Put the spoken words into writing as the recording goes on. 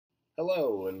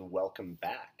Hello and welcome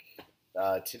back.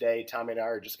 Today, Tommy and I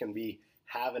are just going to be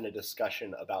having a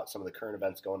discussion about some of the current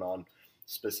events going on,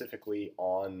 specifically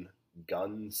on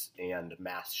guns and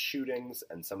mass shootings,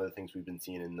 and some of the things we've been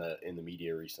seeing in the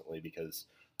media recently. Because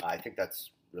I think that's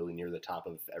really near the top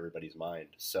of everybody's mind.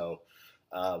 So,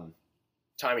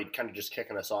 Tommy, kind of just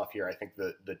kicking us off here. I think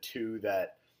the two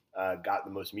that got the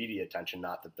most media attention.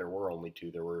 Not that there were only two.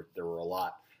 There were a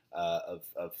lot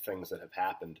of things that have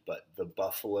happened, but the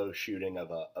Buffalo shooting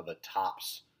of a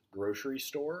Tops grocery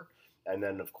store, and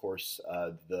then of course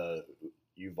the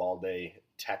Uvalde,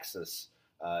 Texas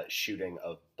shooting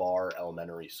of Barr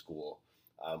Elementary School,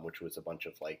 which was a bunch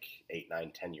of like 8,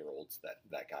 9, 10-year-olds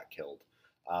that got killed.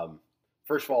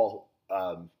 First of all,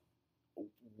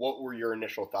 what were your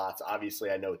initial thoughts? Obviously,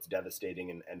 I know it's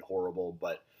devastating and horrible,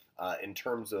 but in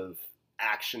terms of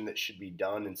action that should be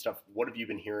done and stuff, what have you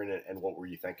been hearing and what were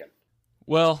you thinking?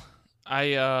 Well,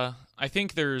 I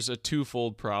think there's a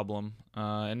twofold problem,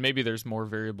 and maybe there's more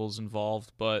variables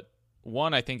involved. But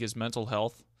one, I think, is mental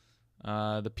health.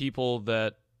 The people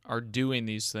that are doing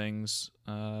these things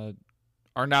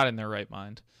are not in their right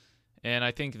mind, and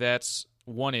I think that's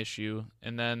one issue.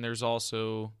 And then there's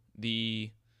also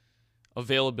the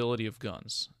availability of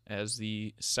guns as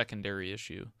the secondary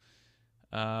issue.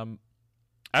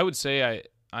 I would say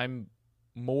I'm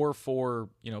more for,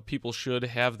 people should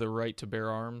have the right to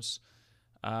bear arms.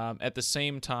 At the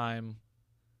same time,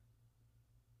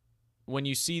 when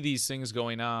you see these things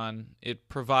going on, it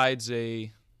provides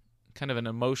a kind of an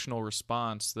emotional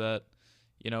response that,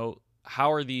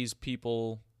 how are these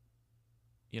people,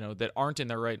 that aren't in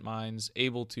their right minds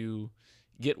able to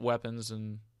get weapons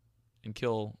and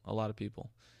kill a lot of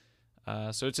people?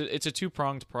 So it's a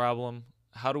two-pronged problem.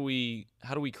 How do we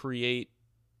create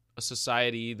a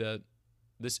society that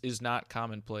this is not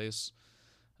commonplace,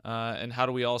 and how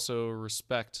do we also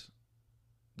respect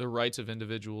the rights of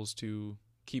individuals to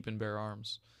keep and bear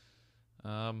arms?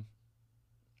 I'm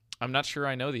not sure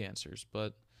I know the answers,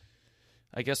 but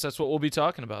I guess that's what we'll be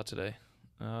talking about today.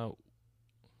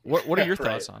 What are your Right.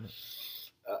 thoughts on it?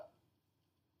 Uh,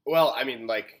 well, I mean,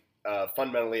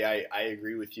 fundamentally, I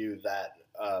agree with you that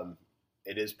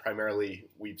it is primarily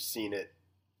we've seen it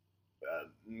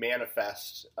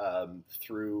manifest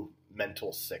through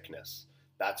mental sickness.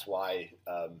 That's why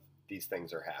these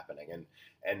things are happening,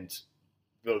 and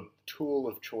the tool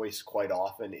of choice quite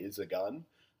often is a gun,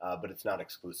 but it's not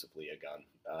exclusively a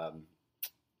gun.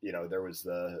 There was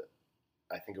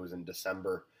I think it was in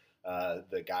December,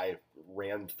 the guy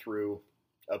ran through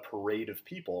a parade of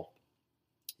people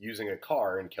using a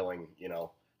car and killing,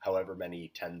 however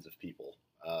many tens of people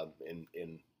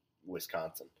in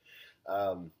Wisconsin.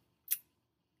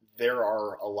 There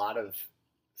are a lot of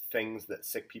things that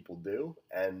sick people do,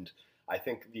 and I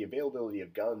think the availability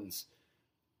of guns,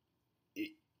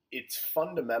 it's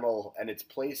fundamental, and its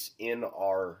place in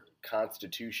our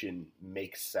Constitution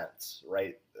makes sense,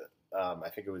 right? I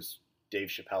think it was Dave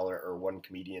Chappelle or one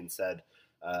comedian said,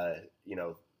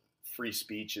 free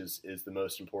speech is the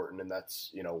most important, and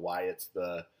that's why it's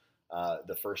the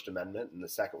First Amendment, and the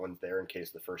second one's there in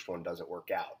case the first one doesn't work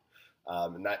out.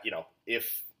 And that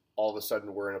if all of a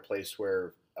sudden we're in a place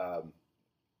where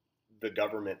the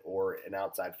government or an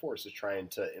outside force is trying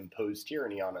to impose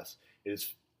tyranny on us, it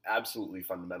is absolutely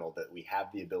fundamental that we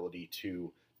have the ability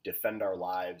to defend our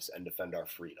lives and defend our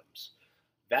freedoms.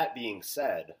 That being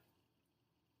said,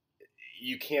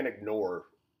 you can't ignore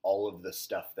all of the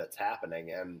stuff that's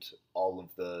happening and all of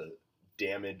the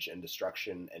damage and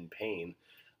destruction and pain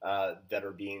that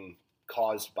are being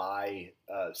caused by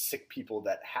sick people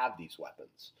that have these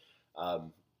weapons.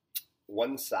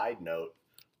 One side note,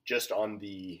 just on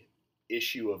the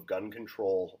issue of gun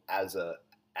control as a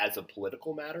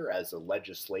political matter, as a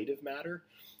legislative matter,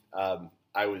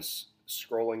 I was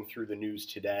scrolling through the news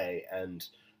today, and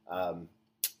let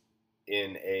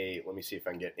me see if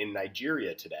I can in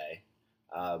Nigeria today,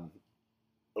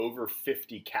 over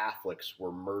 50 Catholics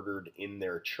were murdered in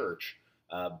their church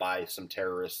by some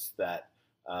terrorists that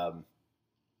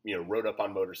rode up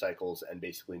on motorcycles and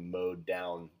basically mowed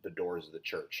down the doors of the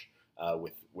church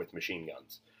with machine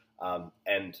guns.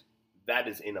 And that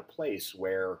is in a place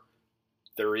where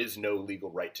there is no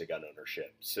legal right to gun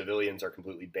ownership. Civilians are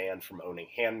completely banned from owning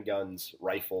handguns,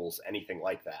 rifles, anything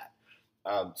like that.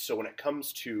 So when it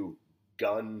comes to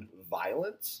gun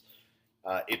violence,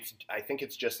 I think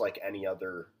it's just like any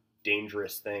other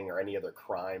dangerous thing or any other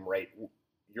crime, right?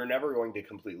 You're never going to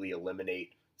completely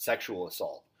eliminate sexual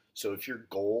assault. So if your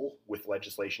goal with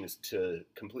legislation is to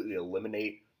completely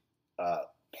eliminate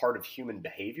part of human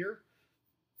behavior,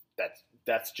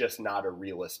 that's just not a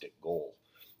realistic goal.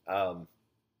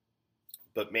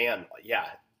 But man, yeah,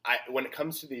 when it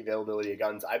comes to the availability of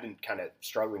guns, I've been kind of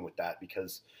struggling with that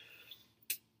because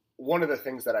one of the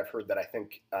things that I've heard that I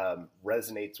think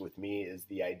resonates with me is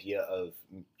the idea of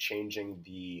changing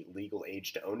the legal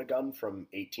age to own a gun from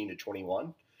 18 to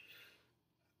 21.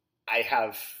 I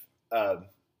have uh,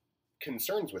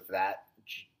 concerns with that,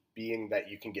 being that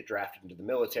you can get drafted into the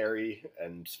military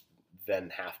and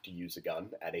then have to use a gun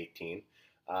at 18,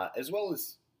 as well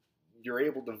as you're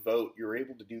able to vote, you're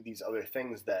able to do these other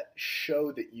things that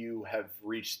show that you have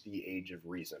reached the age of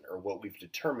reason, or what we've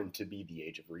determined to be the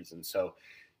age of reason. So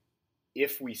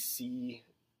if we see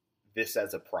this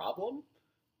as a problem,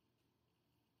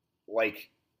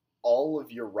 like all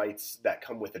of your rights that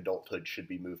come with adulthood should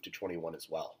be moved to 21 as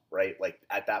well, right? Like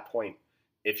at that point,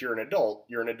 if you're an adult,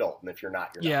 you're an adult, and if you're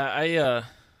not, you're not. Yeah,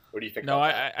 What do you think no,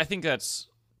 about that? I think that's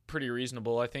pretty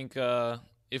reasonable. I think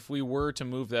if we were to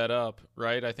move that up,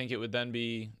 right, I think it would then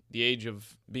be the age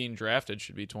of being drafted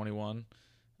should be 21.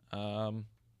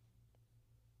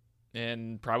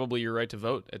 And probably your right to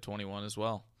vote at 21 as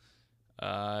well.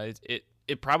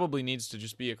 It probably needs to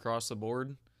just be across the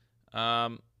board.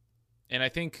 And I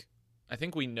think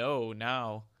we know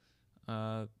now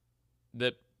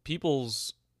that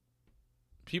people's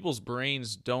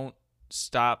brains don't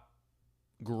stop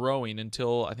growing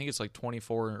until I think it's like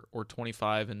 24 or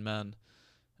 25 in men.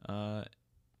 And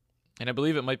I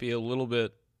believe it might be a little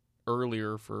bit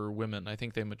earlier for women. I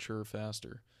think they mature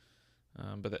faster.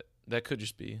 But that could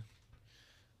just be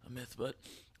a myth. But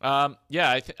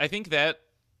yeah, I think that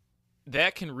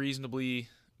can reasonably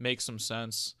make some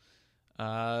sense.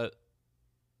 I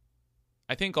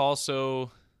think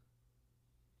also,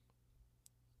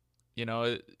 you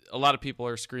know, a lot of people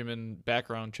are screaming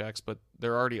background checks, but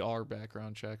there already are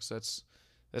background checks. That's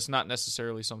not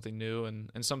necessarily something new.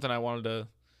 And something I wanted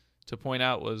to point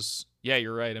out was, yeah,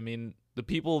 you're right. I mean, the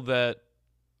people that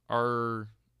are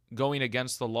going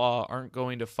against the law aren't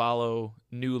going to follow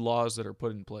new laws that are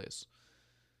put in place.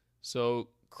 So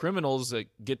criminals that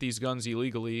get these guns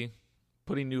illegally,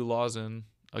 putting new laws in,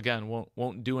 again,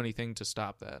 won't do anything to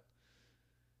stop that.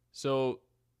 So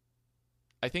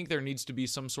I think there needs to be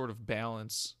some sort of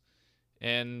balance,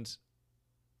 and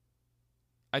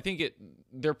I think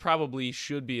there probably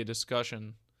should be a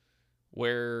discussion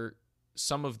where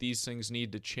some of these things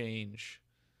need to change,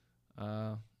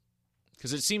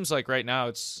 because it seems like right now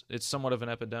it's somewhat of an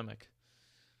epidemic.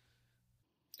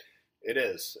 It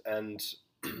is, and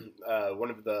one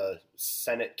of the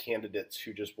Senate candidates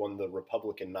who just won the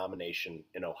Republican nomination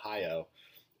in Ohio,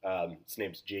 his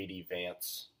name's J.D.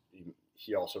 Vance.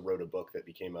 He also wrote a book that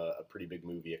became a pretty big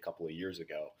movie a couple of years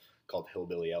ago called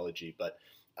Hillbilly Elegy. But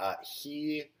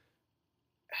he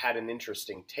had an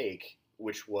interesting take,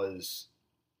 which was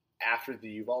after the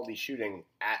Uvalde shooting,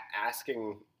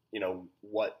 asking,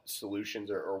 what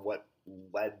solutions or what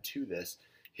led to this.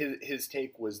 His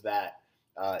take was that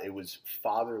it was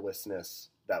fatherlessness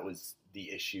that was the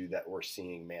issue that we're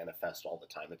seeing manifest all the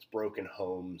time. It's broken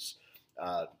homes,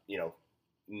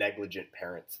 negligent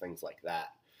parents, things like that.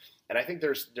 And I think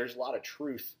there's a lot of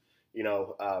truth,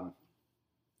 when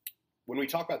we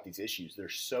talk about these issues, they're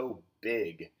so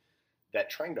big that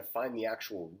trying to find the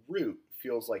actual root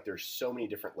feels like there's so many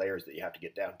different layers that you have to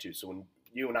get down to. So when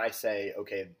you and I say,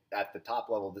 okay, at the top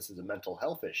level, this is a mental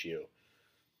health issue,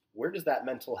 where does that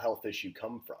mental health issue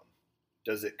come from?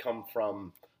 Does it come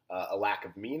from a lack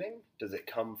of meaning? Does it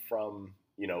come from,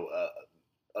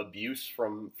 abuse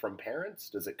from parents?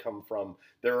 Does it come from,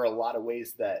 there are a lot of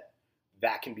ways that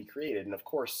can be created. And of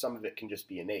course, some of it can just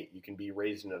be innate. You can be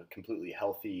raised in a completely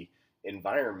healthy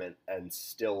environment and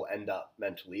still end up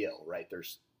mentally ill, right?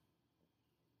 There's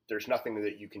nothing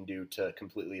that you can do to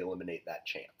completely eliminate that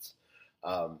chance.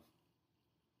 But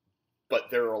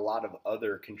there are a lot of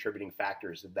other contributing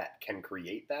factors that can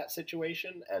create that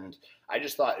situation. And I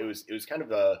just thought it was kind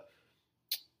of a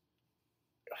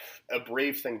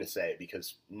brave thing to say,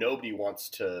 because nobody wants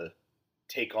to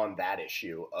take on that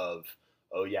issue of,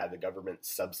 oh yeah, the government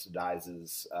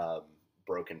subsidizes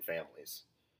broken families.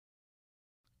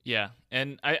 Yeah,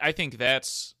 and I think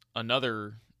that's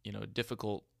another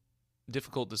difficult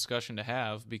discussion to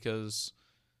have, because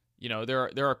there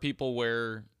are people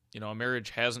where a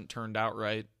marriage hasn't turned out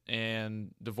right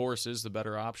and divorce is the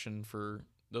better option for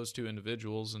those two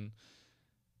individuals, and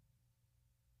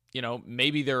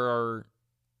maybe there are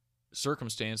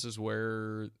circumstances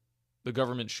where the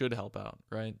government should help out,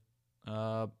 right?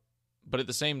 But at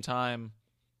the same time,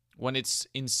 when it's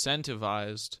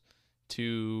incentivized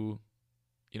to,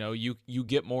 you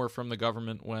get more from the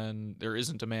government when there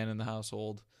isn't a man in the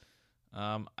household,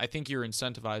 I think you're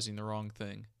incentivizing the wrong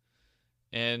thing.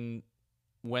 And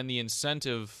when the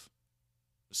incentive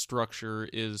structure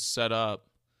is set up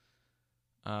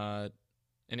and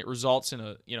it results in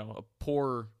a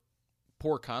poor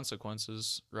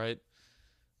consequences, right?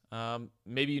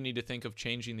 Maybe you need to think of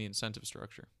changing the incentive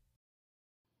structure.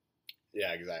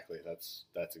 Yeah, exactly. That's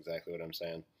exactly what I'm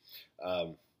saying.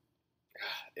 Um,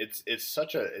 it's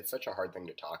such a hard thing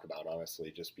to talk about,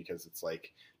 honestly, just because it's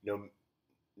like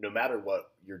no matter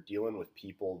what, you're dealing with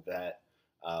people that,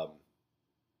 um,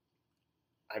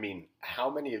 I mean, how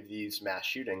many of these mass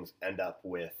shootings end up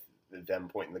with them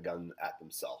pointing the gun at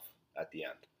themselves at the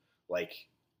end? Like,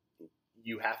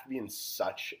 you have to be in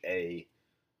such a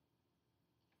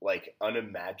like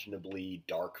unimaginably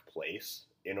dark place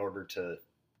in order to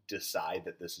decide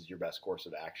that this is your best course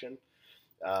of action.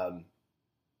 Um,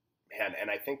 and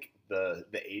I think the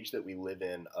age that we live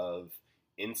in of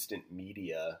instant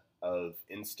media, of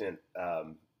instant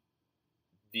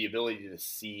the ability to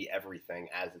see everything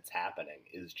as it's happening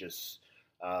is just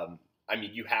I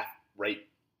mean, you have right.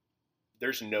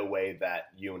 There's no way that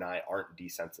you and I aren't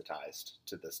desensitized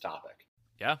to this topic.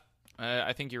 Yeah,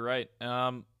 I think you're right.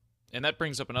 And that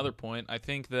brings up another point. I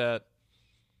think that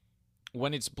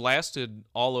when it's blasted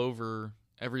all over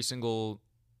every single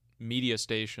media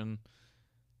station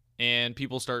and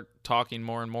people start talking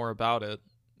more and more about it,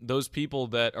 those people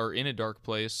that are in a dark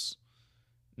place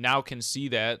now can see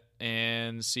that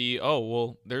and see, oh,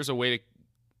 well, there's a way to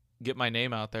get my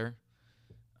name out there.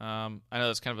 I know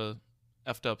that's kind of a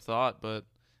effed up thought, but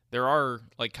there are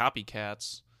like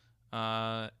copycats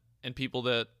and people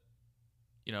that,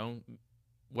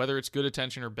 whether it's good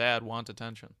attention or bad, want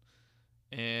attention.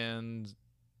 And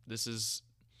this is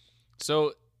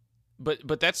so,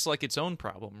 but that's like its own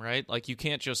problem, right? Like you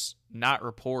can't just not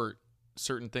report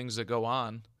certain things that go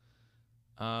on.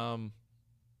 But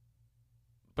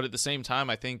at the same time,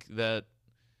 I think that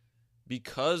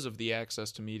because of the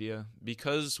access to media,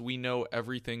 because we know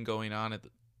everything going on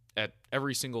at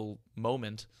every single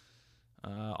moment,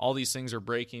 all these things are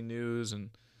breaking news, and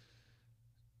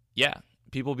yeah,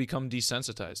 people become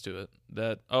desensitized to it.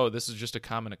 That, oh, this is just a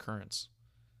common occurrence.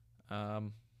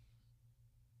 And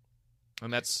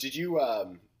that's. Did you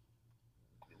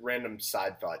random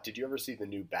side thought? Did you ever see the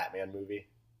new Batman movie?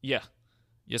 Yeah,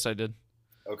 yes, I did.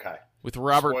 Okay. With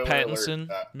Robert Spoiler Pattinson,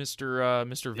 alert,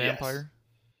 Mr. Vampire. Yes.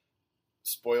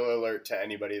 Spoiler alert to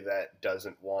anybody that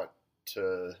doesn't want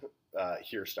to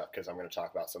hear stuff, because I'm going to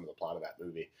talk about some of the plot of that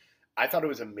movie. I thought it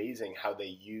was amazing how they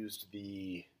used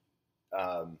the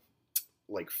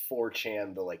like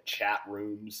 4chan, the like chat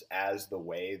rooms, as the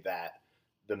way that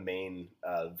the main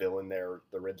villain there,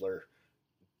 the Riddler,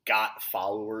 got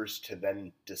followers to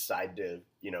then decide to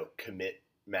commit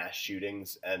mass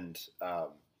shootings. And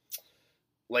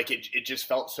like it just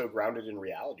felt so grounded in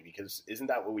reality, because isn't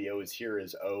that what we always hear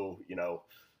is, oh,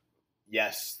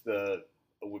 yes,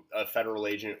 a federal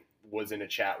agent was in a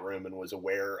chat room and was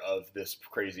aware of this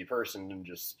crazy person and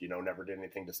just, never did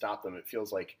anything to stop them. It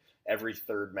feels like every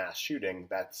third mass shooting,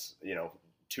 that's,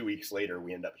 2 weeks later,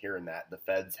 we end up hearing that the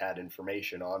feds had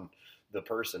information on the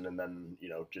person and then,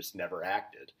 just never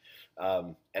acted.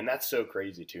 And that's so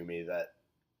crazy to me that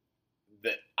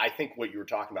I think what you were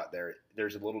talking about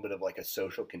there's a little bit of like a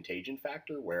social contagion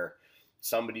factor where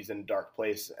somebody's in a dark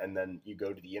place and then you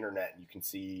go to the internet and you can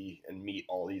see and meet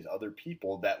all these other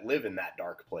people that live in that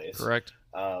dark place. Correct.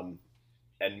 And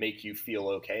make you feel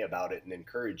okay about it and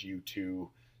encourage you to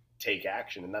take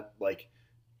action. And that, like,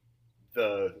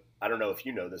 I don't know if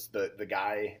you know this, the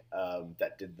guy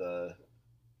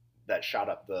that shot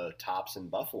up the tops in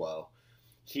Buffalo,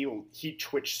 he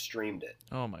Twitch streamed it.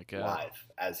 Oh my God. Live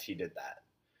as he did that.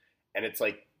 And it's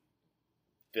like,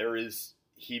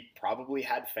 he probably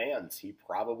had fans. He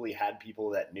probably had people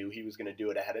that knew he was going to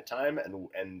do it ahead of time and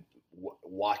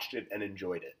watched it and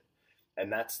enjoyed it.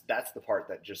 And that's the part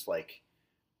that just like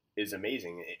is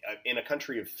amazing. In a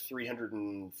country of 300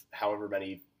 and however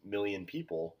many million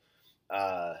people,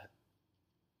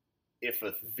 if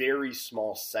a very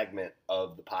small segment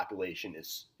of the population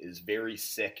is very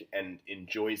sick and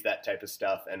enjoys that type of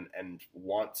stuff and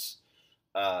wants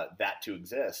that to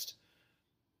exist,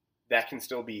 that can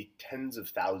still be tens of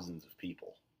thousands of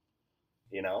people,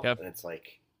 Yep. And it's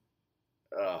like,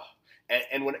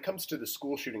 and when it comes to the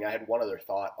school shooting, I had one other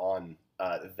thought on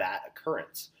that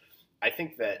occurrence. I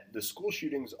think that the school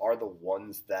shootings are the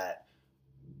ones that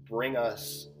bring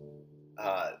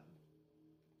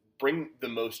the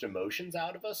most emotions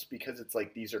out of us, because it's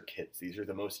like, these are kids. These are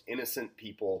the most innocent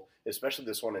people, especially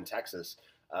this one in Texas.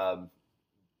 The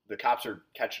cops are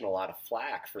catching a lot of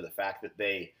flack for the fact that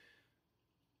they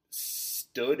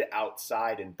stood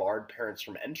outside and barred parents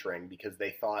from entering because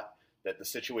they thought that the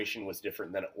situation was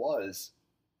different than it was.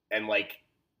 And like,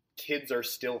 kids are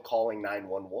still calling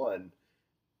 911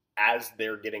 as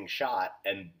they're getting shot,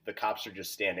 and the cops are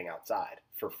just standing outside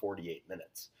for 48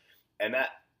 minutes. And that,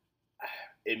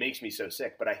 it makes me so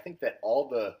sick. But I think that all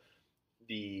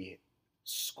the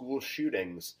school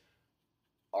shootings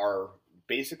are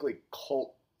basically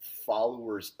cult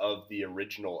followers of the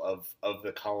original of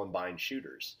the Columbine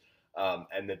shooters,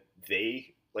 and that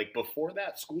they, like, before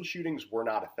that, school shootings were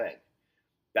not a thing.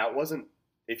 That wasn't,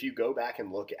 if you go back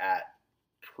and look at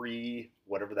pre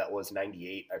whatever that was,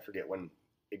 98, I forget when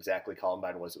exactly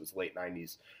Columbine was, it was late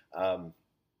 90s.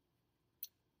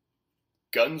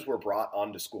 Guns were brought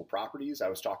onto school properties. I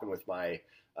was talking with my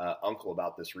uncle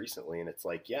about this recently, and it's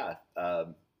like, yeah,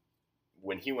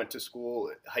 when he went to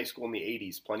school, high school in the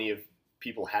 80s, plenty of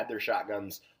people had their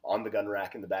shotguns on the gun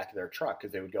rack in the back of their truck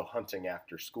because they would go hunting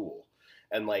after school.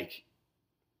 And like,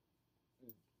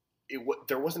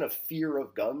 there wasn't a fear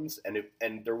of guns,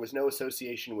 and there was no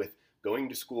association with going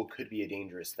to school could be a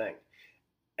dangerous thing.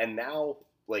 And now,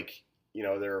 like, you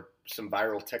know, there are some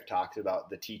viral TikToks about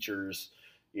the teachers,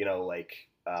 you know, like,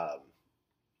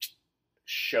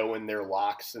 showing their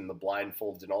locks and the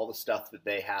blindfolds and all the stuff that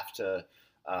they have to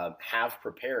have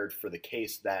prepared for the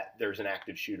case that there's an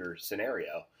active shooter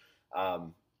scenario.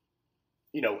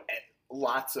 You know,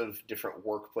 lots of different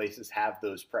workplaces have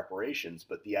those preparations,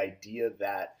 but the idea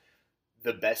that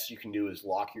the best you can do is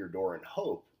lock your door and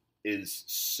hope is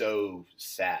so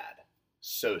sad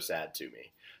to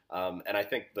me. And I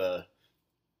think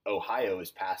Ohio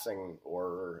is passing,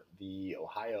 or the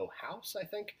Ohio House, I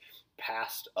think,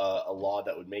 passed a law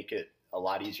that would make it a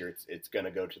lot easier. It's going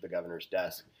to go to the governor's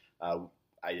desk.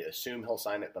 I assume he'll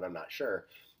sign it, but I'm not sure.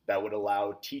 That would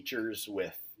allow teachers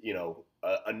with, you know,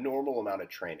 a normal amount of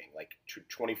training, like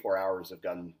 24 hours of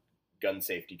gun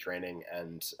safety training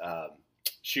and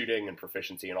shooting and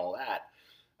proficiency and all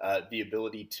that, the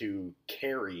ability to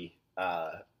carry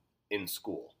in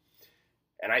school.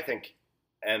 And I think,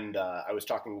 and I was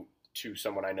talking to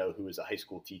someone I know who is a high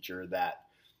school teacher that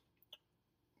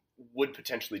would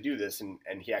potentially do this,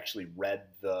 and he actually read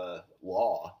the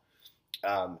law.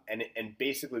 And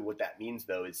basically what that means,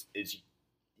 though, is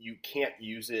you can't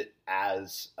use it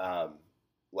as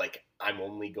like, I'm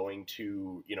only going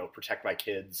to, you know, protect my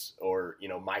kids or, you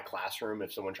know, my classroom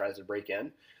if someone tries to break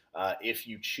in. If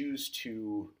you choose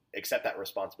to accept that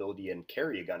responsibility and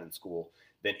carry a gun in school,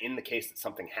 then in the case that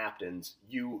something happens,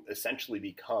 you essentially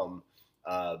become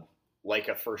like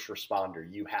a first responder.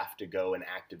 You have to go and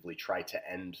actively try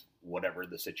to end whatever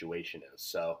the situation is.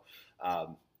 So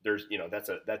there's, you know, that's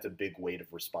a big weight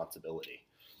of responsibility.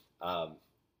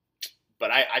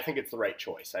 But I think it's the right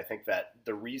choice. I think that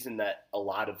the reason that a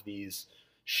lot of these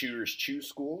shooters choose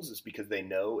schools is because they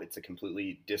know it's a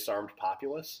completely disarmed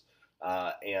populace.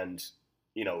 And,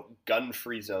 you know,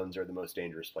 gun-free zones are the most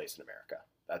dangerous place in America.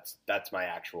 That's my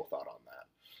actual thought on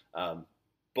that.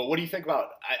 But what do you think about,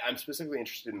 I'm specifically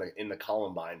interested in the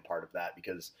Columbine part of that,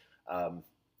 because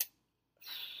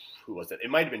who was it?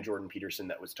 It might have been Jordan Peterson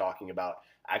that was talking about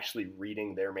actually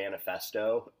reading their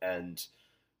manifesto and,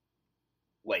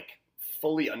 like,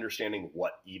 fully understanding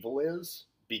what evil is,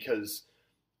 because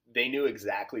they knew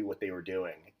exactly what they were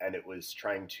doing, and it was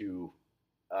trying to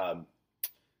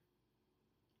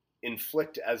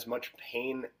inflict as much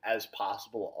pain as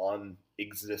possible on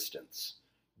existence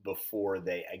before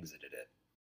they exited it.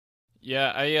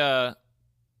 Yeah,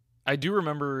 I do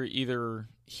remember either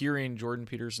hearing Jordan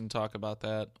Peterson talk about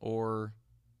that, or,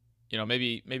 you know,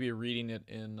 maybe reading it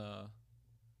in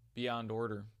Beyond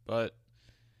Order. But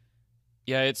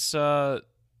yeah, it's a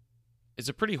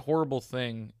pretty horrible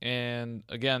thing. And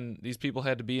again, these people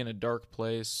had to be in a dark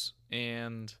place,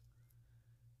 and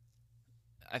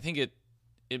I think it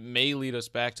may lead us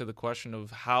back to the question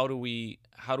of how do we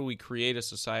create a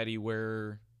society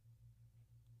where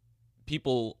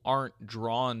people aren't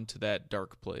drawn to that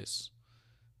dark place.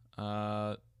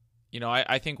 You know,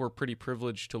 I think we're pretty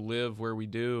privileged to live where we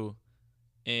do,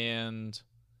 and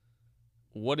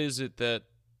what is it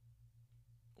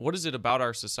about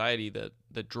our society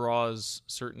that draws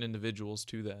certain individuals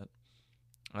to that?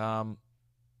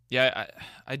 Yeah,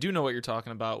 I do know what you're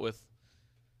talking about with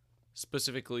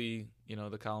specifically, you know,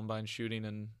 the Columbine shooting,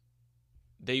 and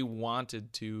they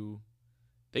wanted to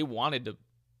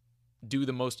do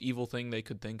the most evil thing they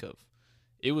could think of.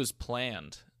 It was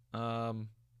planned. And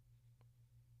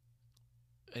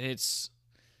it's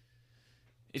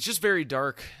just very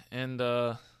dark, and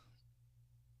I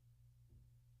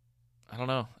don't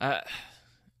know.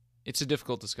 It's a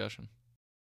difficult discussion.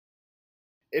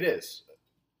 It is.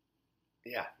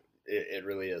 Yeah, it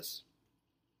really is.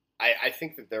 I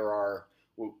think that there are,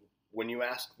 when you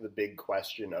ask the big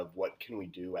question of what can we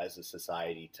do as a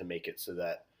society to make it so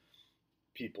that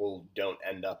people don't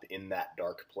end up in that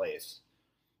dark place,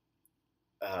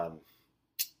 um,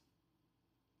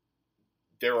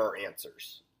 there are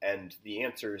answers. And the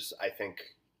answers, I think,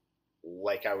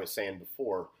 like I was saying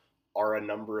before, are a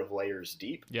number of layers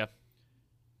deep. Yeah.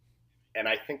 And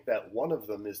I think that one of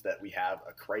them is that we have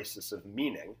a crisis of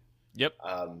meaning. Yep.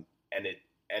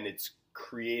 And it's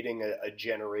creating a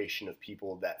generation of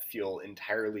people that feel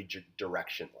entirely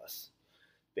directionless.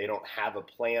 They don't have a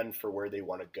plan for where they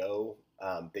want to go.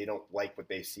 They don't like what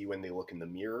they see when they look in the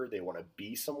mirror. They want to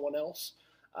be someone else.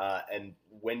 And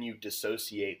when you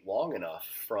dissociate long enough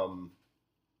from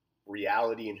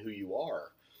reality and who you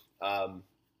are,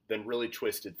 then really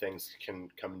twisted things can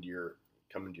come into your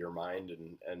mind,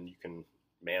 and you can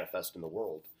manifest in the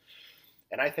world.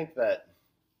 And I think that,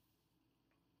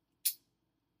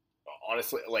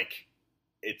 honestly, like,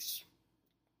 it's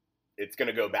going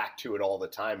to go back to it all the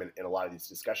time in a lot of these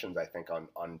discussions, I think,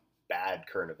 on bad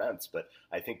current events. But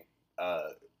I think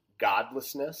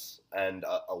godlessness and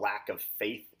a lack of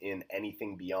faith in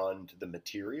anything beyond the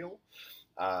material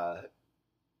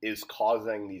is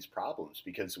causing these problems,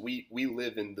 because we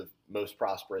live in the most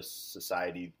prosperous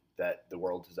society that the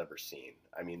world has ever seen.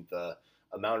 I mean, the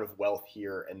amount of wealth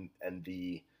here and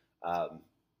the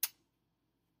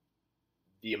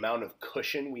amount of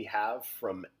cushion we have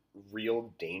from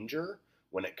real danger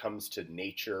when it comes to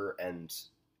nature and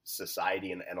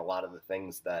society and a lot of the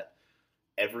things that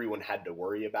everyone had to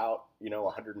worry about,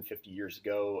 150 years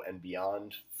ago and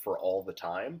beyond for all the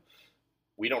time.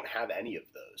 We don't have any of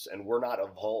those, and we're not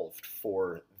evolved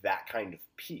for that kind of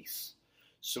peace.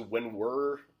 So when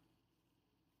we're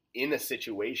in a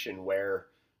situation where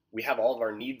we have all of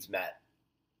our needs met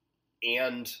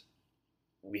and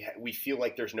we feel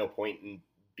like there's no point in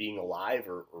being alive,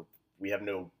 or we have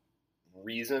no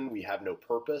reason, we have no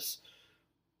purpose,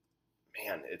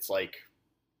 man, it's like,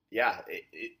 yeah,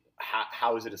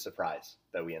 how is it a surprise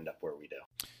that we end up where we do?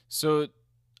 So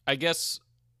I guess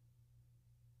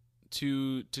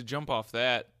to jump off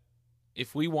that,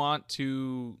 if we want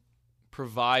to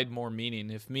provide more meaning,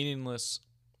 if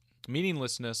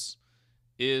meaninglessness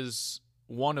is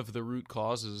one of the root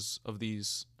causes of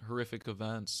these horrific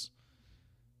events,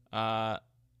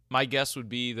 my guess would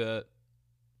be that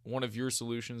one of your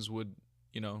solutions would,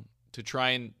 to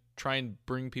try and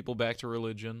bring people back to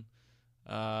religion,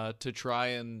 to try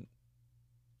and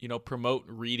promote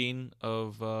reading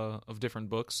of different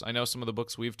books. I know some of the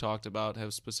books we've talked about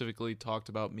have specifically talked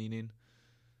about meaning.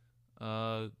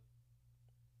 Are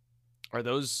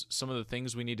those some of the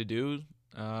things we need to do?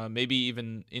 Maybe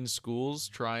even in schools,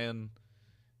 try and,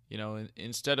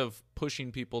 instead of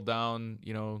pushing people down,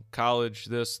 college,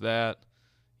 this, that,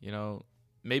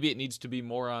 maybe it needs to be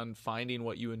more on finding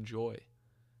what you enjoy,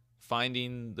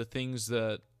 finding the things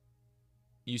that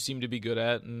you seem to be good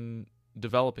at and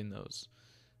developing those.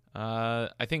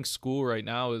 I think school right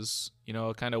now is,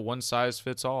 kind of one size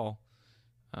fits all.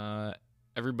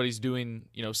 Everybody's doing,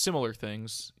 similar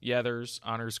things. Yeah, there's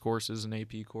honors courses and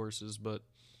AP courses, but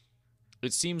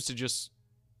it seems to just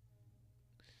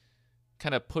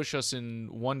kind of push us in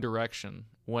one direction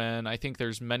when I think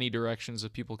there's many directions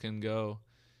that people can go.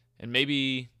 And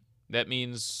maybe that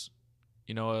means,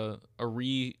 a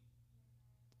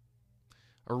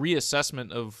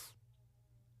reassessment of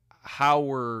how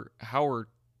we're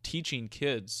teaching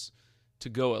kids to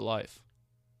go at life.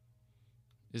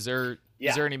 Is there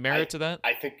any merit to that?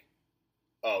 I think,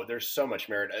 there's so much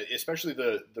merit, especially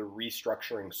the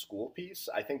restructuring school piece.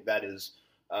 I think that is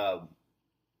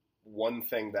one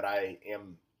thing that I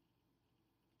am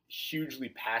hugely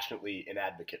passionately an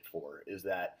advocate for, is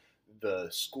that the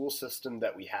school system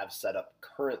that we have set up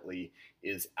currently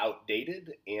is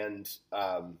outdated and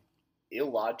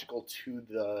illogical to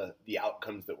the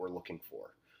outcomes that we're looking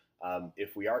for.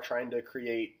 If we are trying to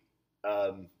create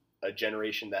a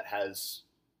generation that has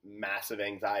massive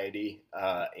anxiety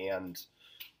and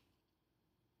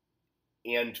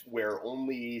where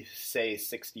only, say,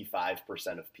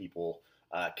 65% of people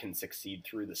can succeed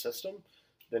through the system,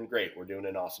 then great, we're doing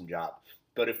an awesome job.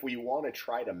 But if we want to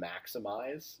try to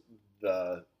maximize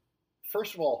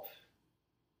first of all,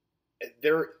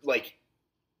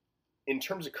 in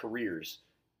terms of careers,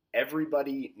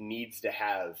 everybody needs to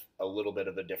have a little bit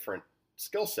of a different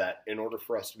skill set in order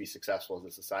for us to be successful as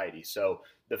a society. So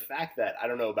the fact that, I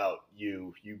don't know about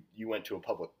you went to a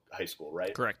public high school,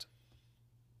 right? Correct.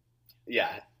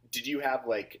 Yeah. Did you have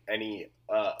any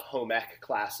home ec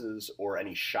classes or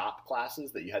any shop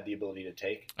classes that you had the ability to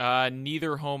take?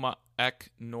 Neither home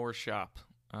ec nor shop.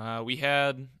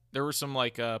 There were some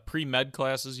pre-med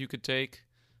classes you could take,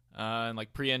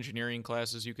 and pre-engineering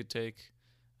classes you could take.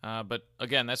 But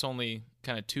again, that's only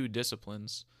kind of two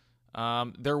disciplines.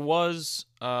 There was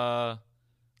a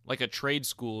trade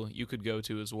school you could go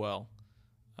to as well.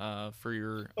 for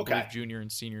your I Okay. believe junior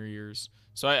and senior years.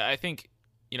 So I think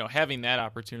having that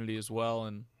opportunity as well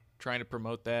and trying to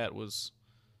promote that was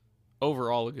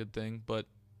overall a good thing. But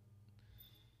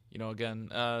again,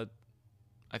 I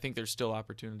think there's still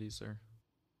opportunities there.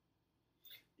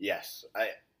 Yes,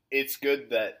 it's good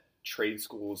that trade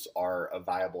schools are a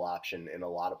viable option in a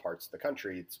lot of parts of the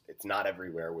country. It's not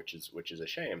everywhere, which is a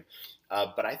shame.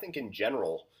 But I think in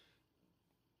general,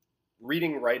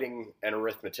 reading, writing, and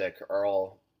arithmetic are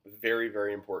all very,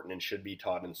 very important and should be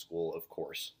taught in school, of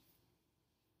course.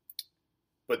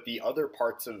 But the other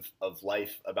parts of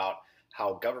life about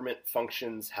how government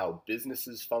functions, how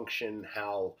businesses function,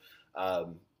 how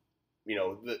um,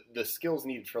 the skills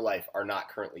needed for life are not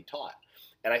currently taught.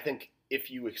 And I think if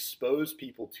you expose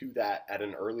people to that at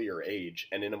an earlier age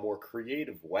and in a more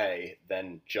creative way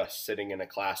than just sitting in a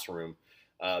classroom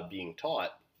being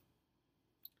taught,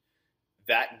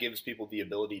 that gives people the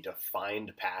ability to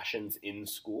find passions in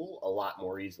school a lot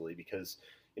more easily. Because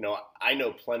I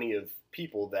know plenty of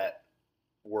people that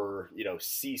were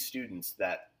C students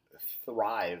that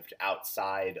thrived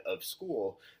outside of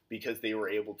school because they were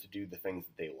able to do the things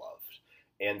that they loved.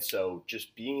 And so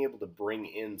just being able to bring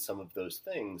in some of those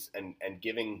things and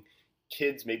giving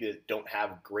kids maybe that don't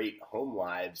have great home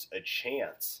lives a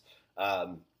chance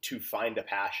to find a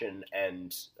passion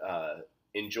and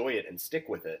enjoy it and stick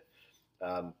with it.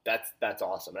 That's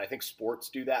awesome. And I think sports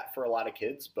do that for a lot of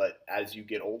kids, but as you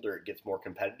get older, it gets more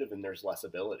competitive and there's less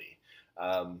ability.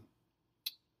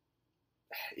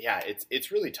 Yeah,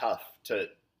 it's really tough to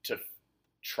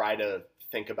try to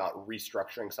think about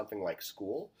restructuring something like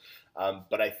school,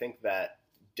 but I think that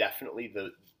definitely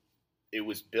it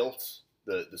was built,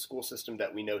 the school system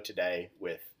that we know today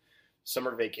with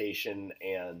summer vacation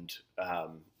and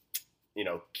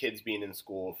kids being in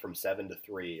school from 7 to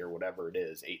 3 or whatever it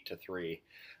is, 8 to 3.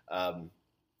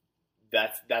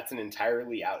 That's an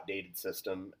entirely outdated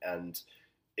system, and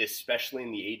especially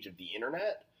in the age of the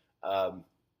internet.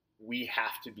 We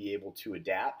have to be able to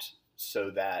adapt so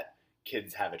that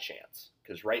kids have a chance.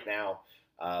 Because right now,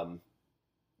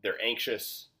 they're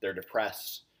anxious, they're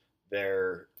depressed,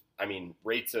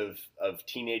 rates of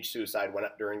teenage suicide went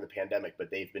up during the pandemic,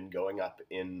 but they've been going up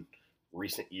in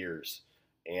recent years.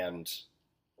 And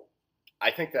I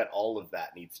think that all of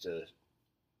that we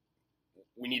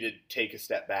need to take a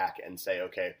step back and say,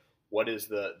 okay, what is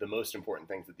the most important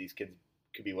things that these kids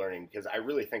could be learning? Because I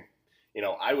really think,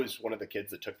 I was one of the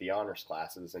kids that took the honors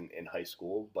classes in high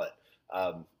school, but,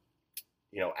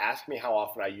 ask me how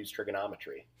often I use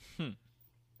trigonometry.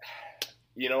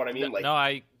 You know what I mean? No,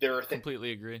 I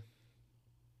completely agree.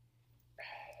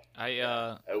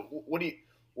 What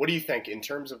do you think in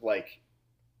terms of like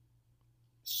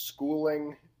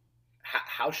schooling?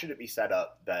 How should it be set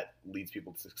up that leads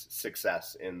people to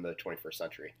success in the 21st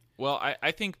century? Well,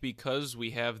 I think because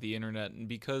we have the internet and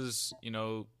because,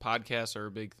 podcasts are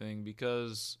a big thing,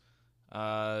 because,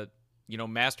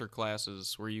 master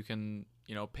classes where you can,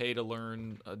 pay to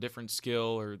learn a different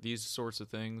skill or these sorts of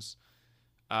things.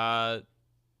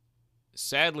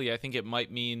 Sadly, I think it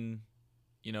might mean,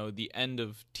 the end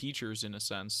of teachers in a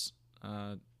sense.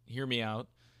 Hear me out.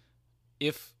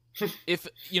 If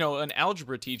an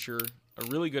algebra teacher, a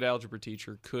really good algebra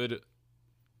teacher, could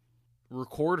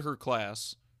record her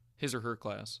class, his or her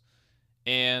class,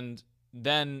 and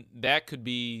then that could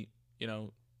be,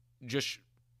 just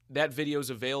that video is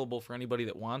available for anybody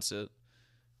that wants it,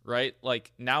 right?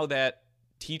 Like now that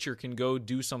teacher can go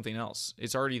do something else.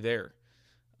 It's already there.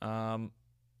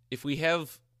 If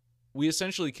we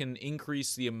essentially can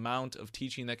increase the amount of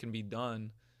teaching that can be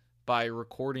done by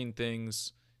recording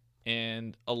things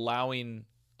and allowing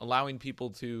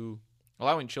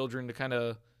children to kind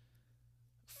of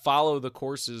follow the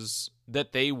courses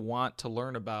that they want to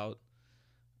learn about.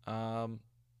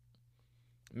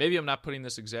 Maybe I'm not putting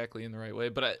this exactly in the right way,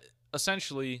 but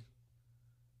essentially,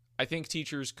 I think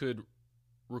teachers could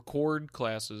record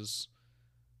classes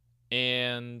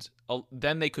and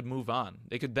then they could move on.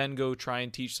 They could then go try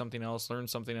and teach something else, learn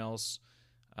something else.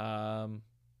 And,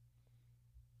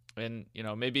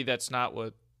 maybe that's not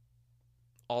what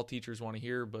all teachers want to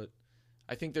hear, but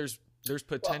I think there's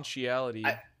potentiality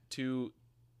to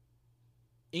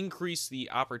increase the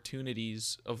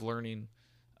opportunities of learning,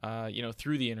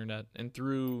 through the internet and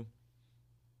through,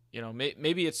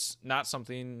 maybe it's not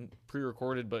something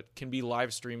pre-recorded, but can be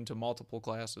live streamed to multiple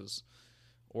classes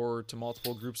or to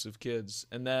multiple groups of kids,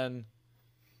 and then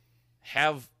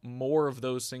have more of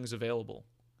those things available.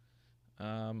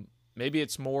 Maybe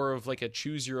it's more of like a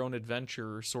choose your own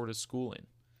adventure sort of schooling,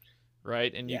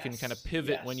 right? And you can kind of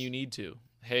pivot when you need to.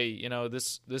 Hey,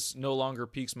 this no longer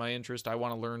piques my interest. I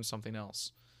want to learn something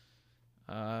else.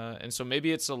 And so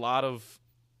maybe it's a lot of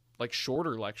like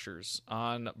shorter lectures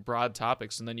on broad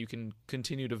topics, and then you can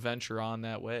continue to venture on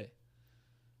that way.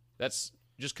 That's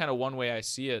just kind of one way I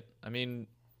see it. I mean,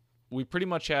 we pretty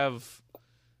much have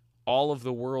all of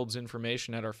the world's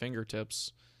information at our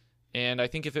fingertips, and I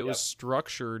think if it was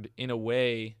structured in a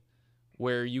way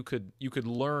where you could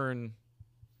learn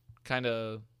kind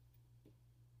of,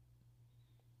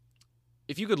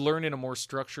 if you could learn in a more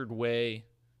structured way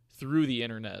through the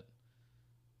internet,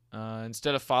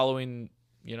 instead of following,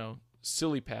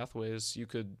 silly pathways, you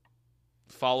could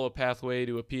follow a pathway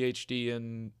to a PhD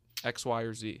in X, Y,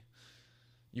 or Z.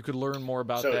 You could learn more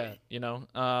about that,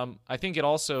 I think it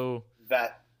also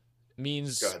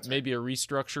means maybe a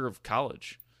restructure of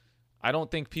college. I don't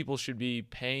think people should be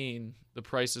paying the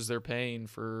prices they're paying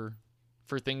for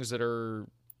things that are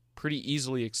pretty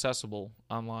easily accessible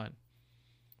online.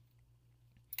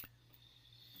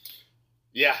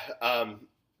 Yeah,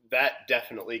 that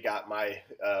definitely got my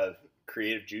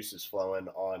creative juices flowing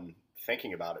on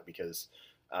thinking about it, because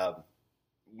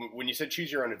when you said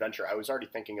choose your own adventure, I was already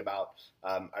thinking about,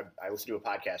 I listened to a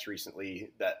podcast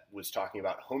recently that was talking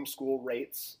about homeschool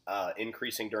rates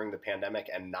increasing during the pandemic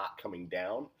and not coming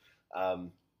down.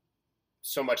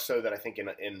 So much so that I think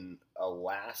in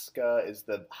Alaska is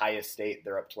the highest state.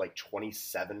 They're up to like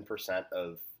 27%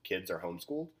 of kids are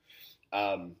homeschooled.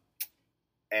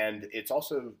 And it's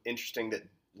also interesting that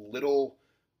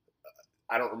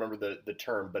I don't remember the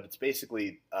term, but it's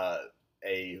basically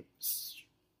a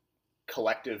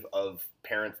collective of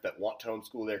parents that want to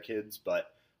homeschool their kids,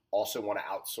 but also want to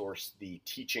outsource the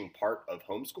teaching part of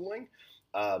homeschooling.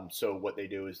 So what they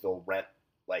do is they'll rent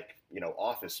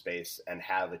office space and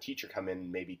have a teacher come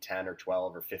in, maybe 10 or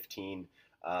 12 or 15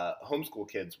 homeschool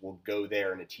kids will go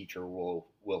there, and a teacher will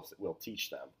teach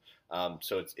them.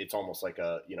 So it's almost like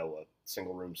a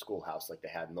single room schoolhouse like they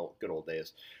had in the good old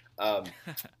days.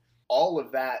 All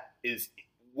of that is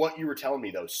what you were telling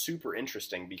me, though, super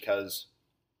interesting, because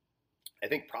I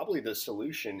think probably the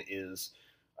solution is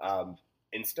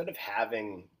instead of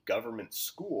having government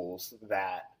schools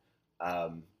that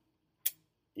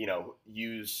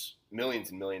use millions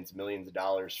and millions and millions of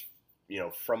dollars,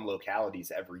 from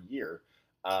localities every year.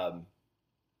 And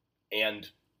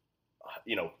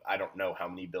I don't know how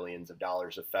many billions of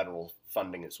dollars of federal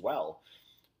funding as well.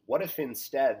 What if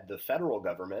instead the federal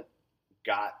government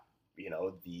got,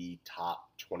 the top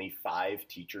 25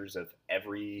 teachers of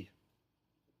every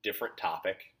different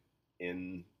topic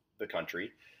in the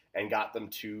country and got them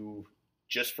to,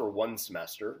 just for one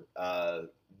semester,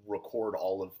 record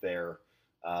all of their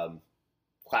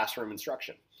classroom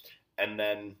instruction. And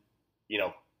then,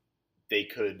 they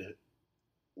could,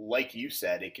 like you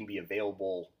said, it can be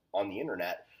available on the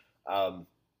internet,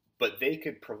 but they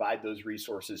could provide those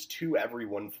resources to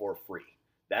everyone for free.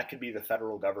 That could be the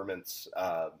federal government's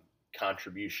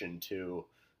contribution to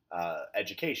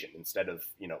education. Instead of,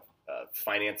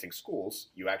 financing schools,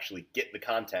 you actually get the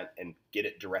content and get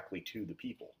it directly to the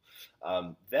people.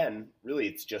 Then really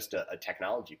it's just a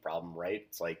technology problem, right?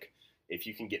 It's like, if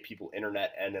you can get people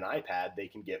internet and an iPad, they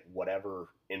can get whatever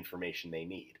information they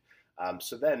need.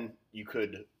 So then you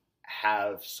could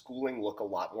have schooling look a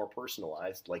lot more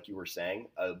personalized, like you were saying,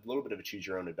 a little bit of a choose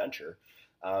your own adventure.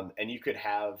 And you could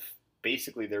have,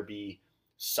 basically there be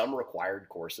some required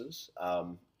courses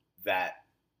that,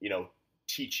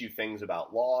 teach you things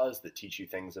about laws, that teach you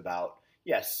things about,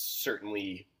 yes,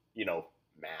 certainly,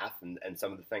 math and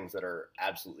some of the things that are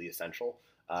absolutely essential.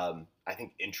 I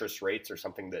think interest rates are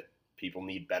something that people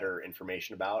need better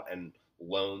information about, and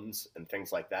loans and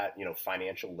things like that,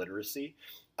 financial literacy.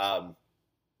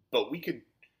 But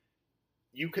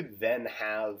you could then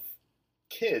have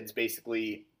kids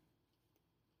basically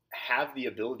have the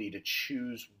ability to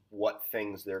choose what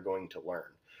things they're going to learn.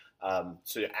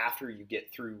 So after you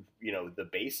get through, the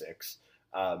basics,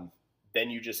 then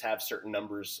you just have certain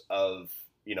numbers of,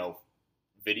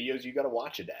 videos you got to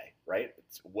watch a day, right?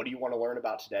 What do you want to learn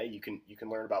about today? You can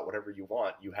learn about whatever you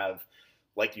want. You have,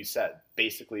 like you said,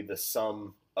 basically the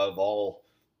sum of all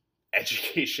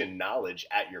education knowledge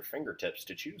at your fingertips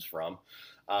to choose from.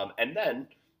 And then,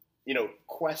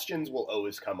 questions will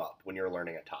always come up when you're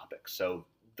learning a topic. So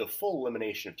the full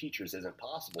elimination of teachers isn't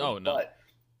possible. Oh, no. But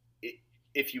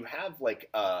if you have like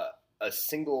a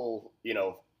single,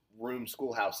 room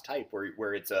schoolhouse type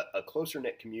where it's a closer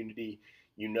knit community,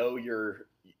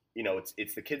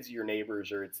 it's the kids of your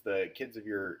neighbors, or it's the kids of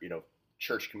your,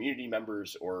 church community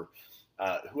members, or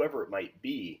whoever it might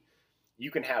be,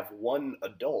 you can have one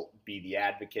adult be the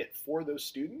advocate for those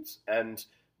students and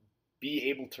be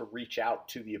able to reach out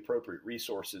to the appropriate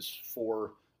resources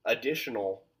for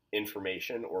additional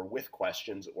information, or with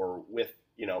questions, or with,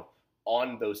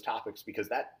 on those topics, because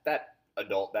that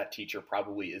adult, that teacher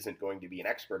probably isn't going to be an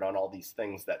expert on all these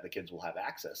things that the kids will have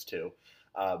access to.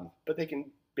 But they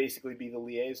can basically be the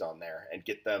liaison there and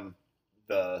get them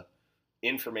the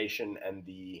information and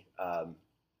the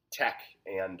tech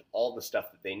and all the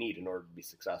stuff that they need in order to be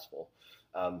successful.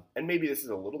 And maybe this is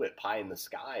a little bit pie in the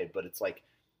sky, but it's like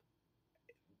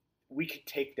we could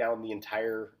take down the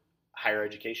entire higher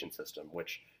education system,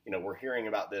 which, we're hearing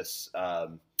about this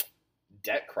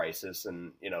debt crisis,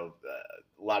 and, a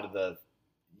lot of the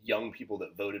young people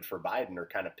that voted for Biden are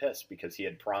kind of pissed because he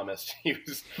had promised he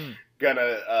was going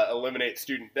to eliminate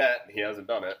student debt, and he hasn't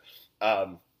done it.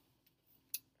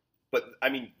 But I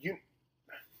mean,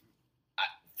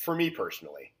 for me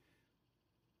personally,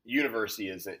 university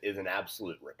is an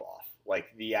absolute ripoff.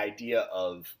 Like, the idea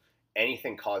of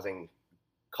anything costing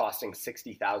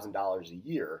 $60,000 a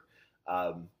year,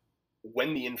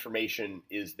 when the information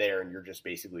is there and you're just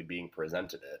basically being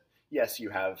presented it. Yes,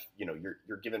 you have,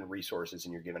 you're given resources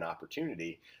and you're given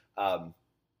opportunity. I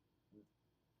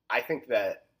think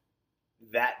that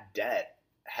debt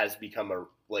has become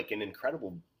an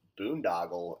incredible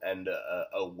boondoggle and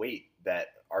a weight that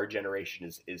our generation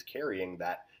is carrying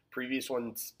that previous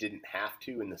ones didn't have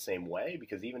to in the same way,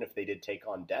 because even if they did take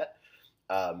on debt,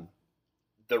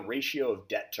 the ratio of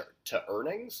debt to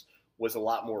earnings was a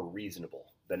lot more reasonable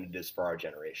than it is for our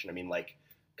generation. I mean, like,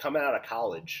 coming out of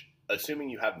college, assuming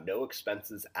you have no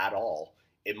expenses at all,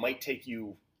 it might take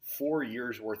you 4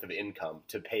 years worth of income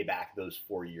to pay back those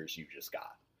 4 years you just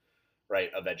got,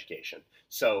 right, of education.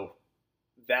 So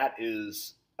that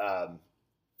is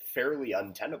fairly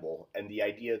untenable. And the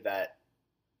idea that,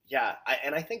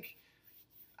 I think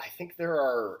there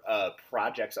are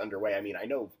projects underway. I mean, I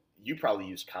know you probably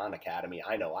used Khan Academy.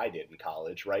 I know I did in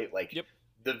college, right? Like, yep.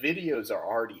 The videos are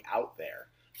already out there.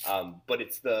 But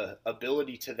it's the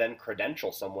ability to then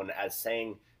credential someone as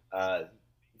saying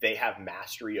they have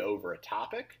mastery over a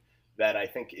topic that I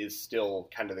think is still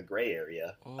kind of the gray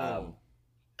area. Oh.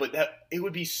 But that it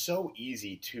would be so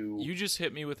easy to... You just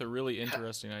hit me with a really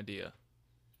interesting idea.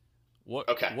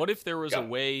 What if there was Go. a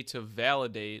way to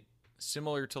validate,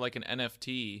 similar to like an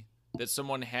NFT, that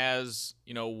someone has,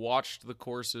 watched the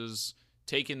courses,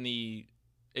 taken the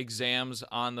exams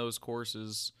on those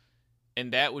courses,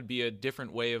 and that would be a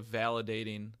different way of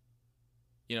validating,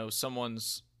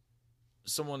 someone's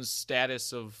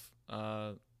status of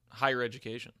higher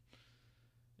education.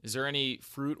 Is there any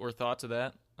fruit or thought to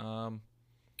that? Oh,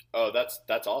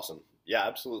 that's awesome. Yeah,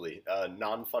 absolutely.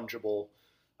 Non-fungible.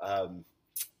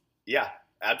 Yeah,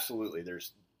 absolutely.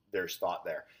 There's thought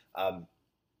there.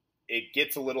 It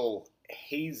gets a little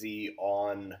hazy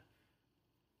on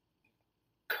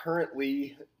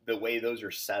currently the way those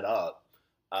are set up.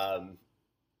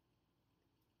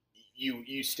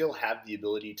 You still have the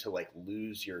ability to like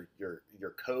lose your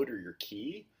code or your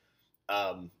key.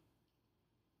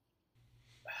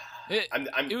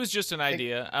 It was just an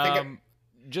idea.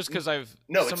 Just because I've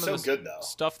it's so good though.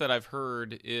 Stuff that I've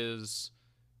heard is,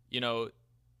 the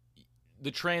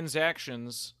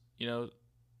transactions.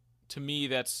 To me,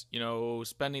 that's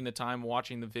spending the time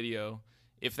watching the video.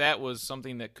 If that was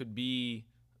something that could be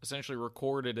essentially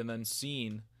recorded and then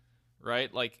seen,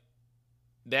 right? Like,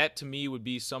 that to me would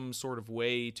be some sort of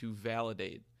way to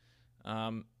validate.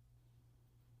 Oh,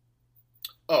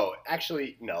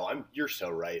 actually, no. You're so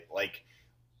right. Like,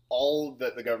 all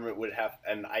that the government would have,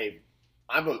 and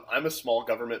I'm a small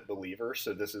government believer,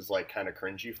 so this is like kind of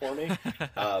cringy for me.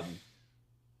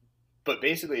 But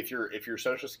basically, if your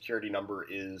social security number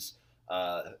is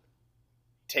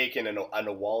taken and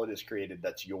a wallet is created,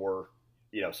 that's your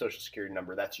social security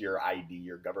number, that's your ID,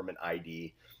 your government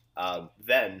ID.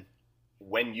 Then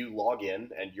when you log in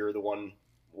and you're the one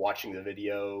watching the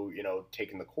video,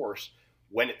 taking the course,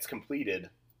 when it's completed,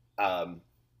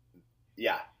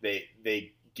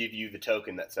 they give you the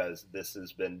token that says this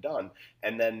has been done.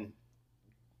 And then,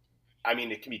 I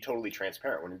mean, it can be totally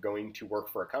transparent. When you're going to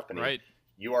work for a company, right,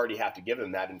 you already have to give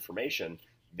them that information.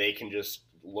 They can just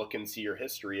look and see your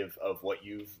history of what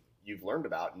you've learned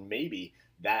about. And maybe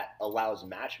that allows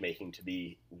matchmaking to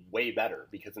be way better,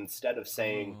 because instead of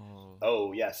saying,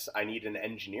 oh yes, I need an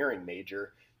engineering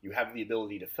major, you have the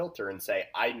ability to filter and say,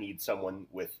 I need someone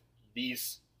with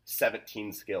these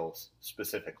 17 skills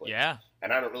specifically. Yeah.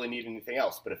 And I don't really need anything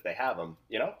else, but if they have them,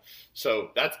 So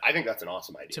I think that's an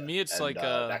awesome idea. To me, it's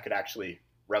that could actually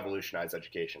revolutionize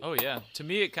education. Oh yeah. To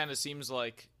me, it kind of seems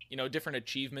like, different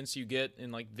achievements you get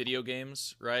in like video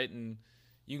games, right? And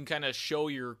you can kind of show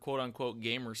your quote unquote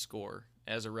gamer score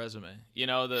as a resume,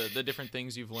 the different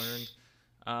things you've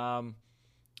learned.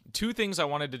 Two things I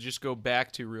wanted to just go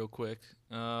back to real quick.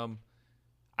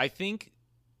 I think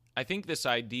this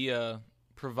idea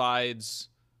provides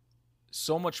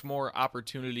so much more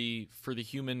opportunity for the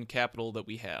human capital that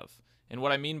we have. And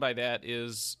what I mean by that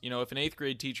is, if an 8th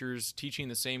grade teacher's teaching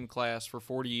the same class for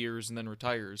 40 years and then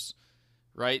retires,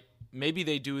 right? Maybe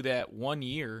they do that 1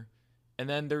 year, and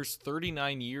then there's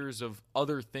 39 years of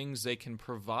other things they can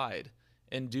provide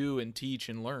and do and teach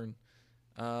and learn.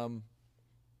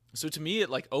 So to me, it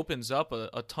like opens up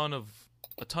a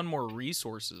ton more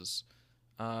resources.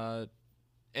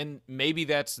 And maybe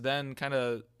that's then kind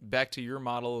of back to your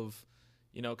model of,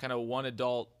 kind of one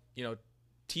adult,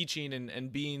 teaching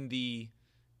and being the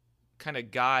kind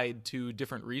of guide to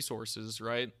different resources,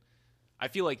 right? I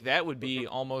feel like that would be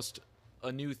almost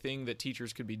a new thing that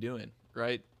teachers could be doing,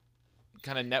 right?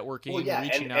 Kind of networking, Well, yeah,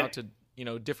 reaching out to,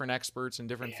 different experts in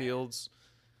different fields.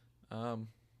 And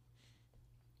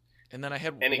then I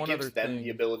had and one it other gives them thing. the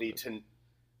ability to.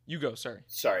 You go. Sorry.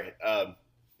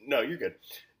 No, you're good.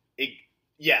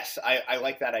 Yes, I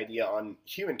like that idea on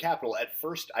human capital. At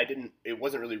first, it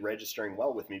wasn't really registering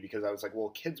well with me because I was like, well,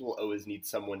 kids will always need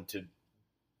someone to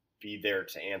be there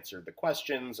to answer the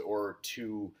questions or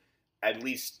to at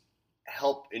least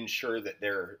help ensure that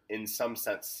they're in some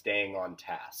sense staying on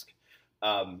task.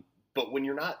 But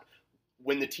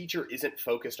when the teacher isn't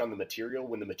focused on the material,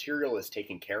 when the material is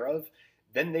taken care of,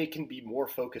 then they can be more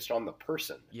focused on the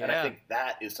person. Yeah. And I think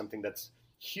that is something that's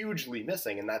hugely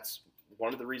missing. And that's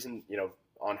one of the reasons,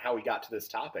 on how we got to this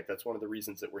topic, that's one of the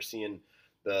reasons that we're seeing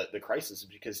the crisis, is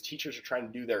because teachers are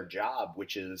trying to do their job,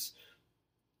 which is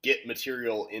get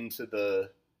material into the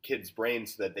kids'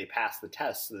 brains so that they pass the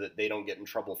test, so that they don't get in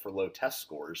trouble for low test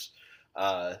scores,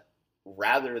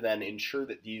 rather than ensure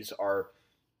that these are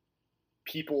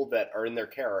people that are in their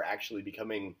care are actually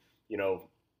becoming,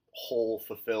 whole,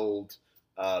 fulfilled,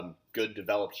 good,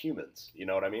 developed humans. You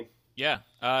know what I mean? Yeah.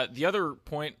 The other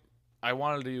point I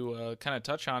wanted to kind of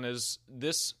touch on is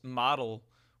this model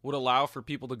would allow for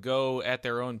people to go at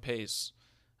their own pace.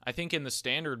 I think in the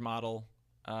standard model,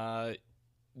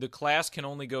 the class can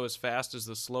only go as fast as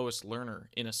the slowest learner,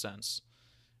 in a sense,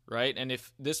 right? And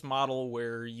if this model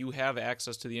where you have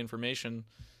access to the information,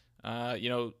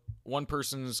 one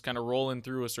person's kind of rolling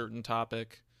through a certain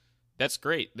topic, that's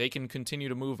great. They can continue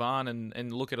to move on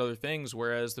and look at other things,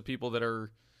 whereas the people that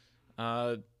are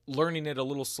learning it a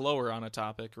little slower on a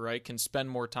topic, right, can spend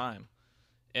more time.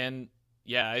 And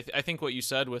yeah, I think what you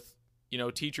said with,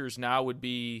 teachers now would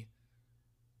be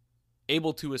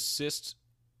able to assist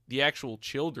the actual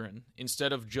children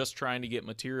instead of just trying to get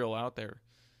material out there.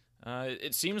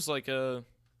 It seems like an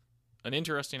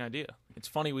interesting idea. It's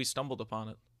funny we stumbled upon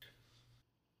it.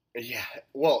 Yeah.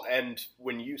 Well, and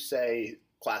when you say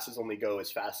classes only go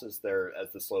as fast as the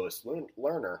slowest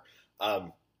learner,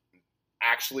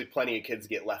 actually plenty of kids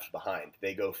get left behind.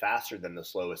 They go faster than the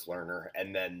slowest learner,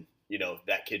 and then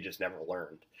that kid just never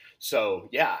learned. So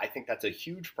yeah, I think that's a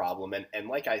huge problem. And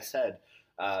like I said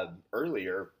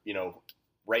earlier,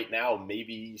 right now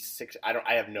maybe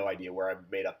I have no idea where I've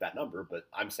made up that number, but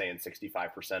I'm saying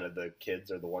 65% of the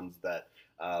kids are the ones that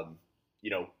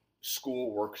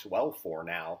school works well for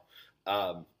now.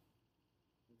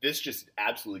 This just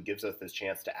absolutely gives us this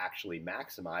chance to actually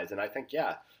maximize. And I think,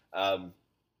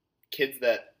 kids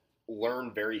that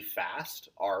learn very fast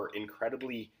are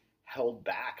incredibly held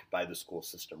back by the school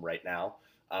system right now,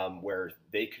 where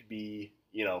they could be,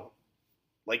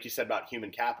 like you said about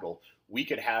human capital, we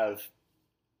could have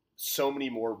so many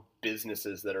more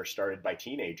businesses that are started by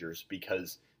teenagers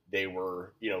because they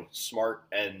were, smart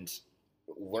and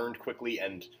learned quickly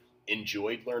and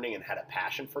enjoyed learning and had a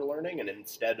passion for learning. And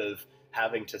instead of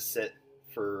having to sit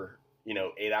for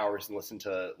 8 hours and listen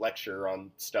to lecture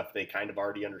on stuff they kind of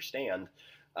already understand,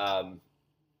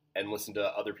 and listen to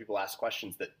other people ask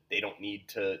questions that they don't need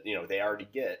to, they already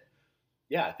get.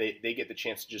 Yeah, they get the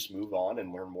chance to just move on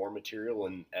and learn more material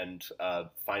and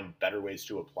find better ways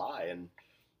to apply. And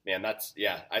man,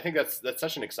 I think that's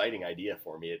such an exciting idea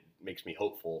for me. It makes me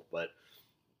hopeful, but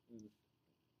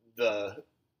the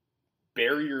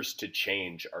barriers to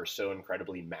change are so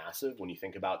incredibly massive when you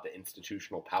think about the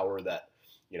institutional power that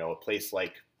a place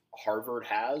like Harvard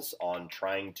has on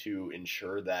trying to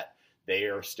ensure that they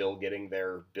are still getting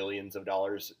their billions of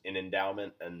dollars in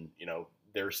endowment and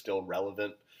they're still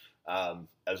relevant,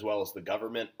 as well as the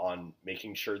government on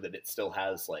making sure that it still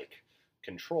has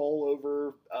control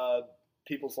over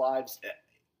people's lives.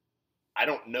 I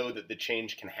don't know that the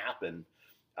change can happen,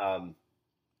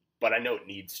 but I know it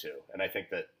needs to. And I think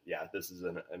that, this is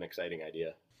an exciting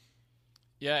idea.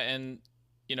 Yeah. And,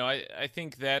 I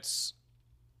think that's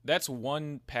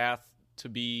one path to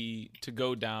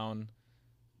go down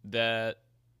that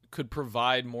could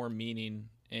provide more meaning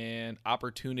and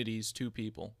opportunities to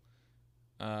people.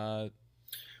 And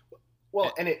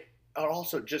it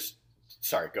also just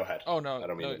Sorry, go ahead. Oh no, I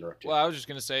don't mean no. to interrupt you. Well, I was just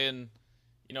gonna say, and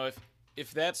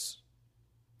if that's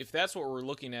what we're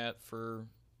looking at for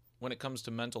when it comes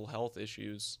to mental health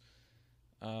issues,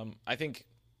 I think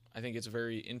it's a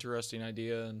very interesting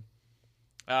idea,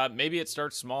 and maybe it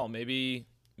starts small. Maybe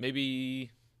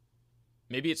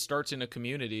it starts in a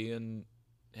community, and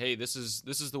hey, this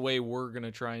is the way we're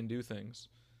gonna try and do things.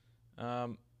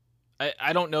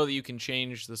 I don't know that you can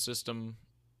change the system,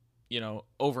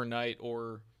 overnight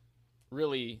or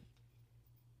really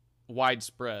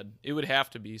widespread. It would have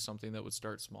to be something that would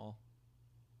start small.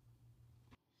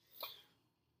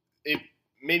 It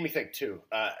made me think too.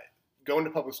 Going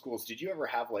to public schools, did you ever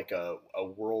have like a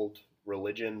world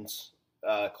religions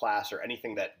class or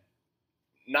anything that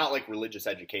not like religious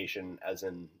education as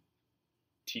in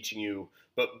teaching you,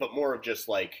 but more of just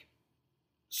like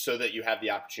so that you have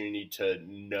the opportunity to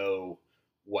know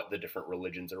what the different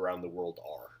religions around the world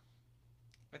are?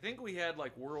 I think we had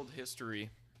like world history,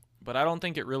 but I don't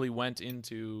think it really went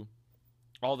into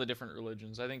all the different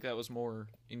religions. I think that was more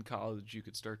in college. You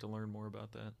could start to learn more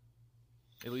about that,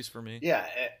 at least for me. Yeah,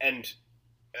 and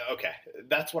okay,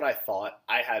 that's what I thought.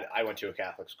 I went to a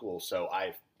Catholic school, so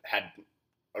I had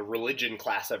a religion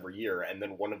class every year, and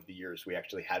then one of the years we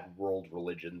actually had world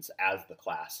religions as the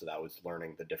class, so that was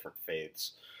learning the different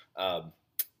faiths.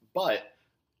 But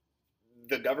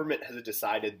the government has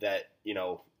decided that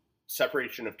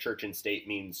separation of church and state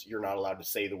means you're not allowed to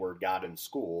say the word God in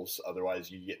schools,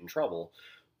 otherwise you get in trouble.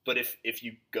 But if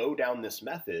you go down this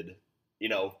method,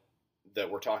 that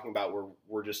we're talking about where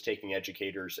we're just taking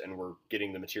educators and we're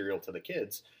getting the material to the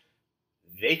kids,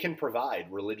 they can provide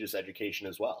religious education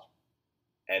as well.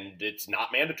 And it's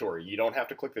not mandatory. You don't have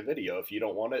to click the video if you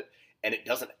don't want it. And it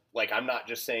doesn't, like, I'm not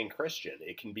just saying Christian.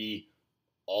 It can be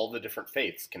all the different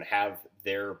faiths can have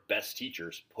their best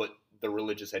teachers put the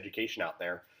religious education out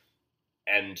there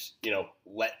and,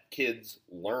 let kids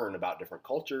learn about different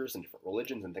cultures and different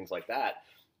religions and things like that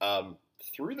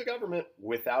through the government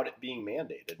without it being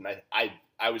mandated. And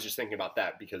I was just thinking about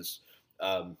that because,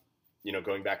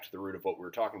 going back to the root of what we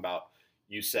were talking about,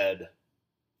 you said,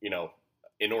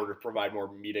 in order to provide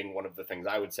more meaning, one of the things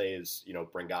I would say is,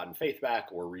 bring God and faith back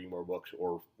or reading more books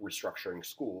or restructuring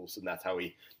schools. And that's how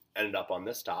we ended up on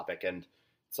this topic. And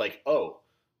it's like, oh,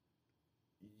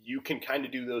 you can kind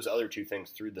of do those other two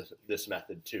things through this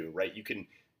method too, right? You can,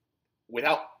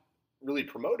 without really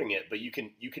promoting it, but you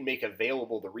can make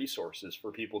available the resources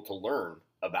for people to learn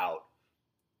about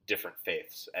different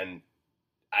faiths. And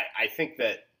I think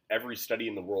that every study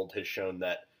in the world has shown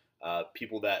that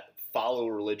people that follow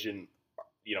religion,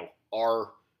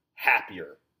 are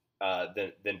happier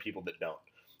than people that don't.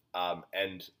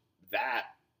 And that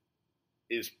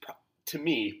is, to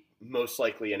me, most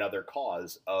likely another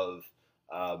cause of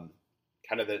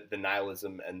kind of the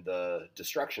nihilism and the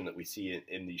destruction that we see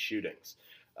in these shootings.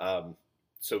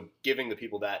 So giving the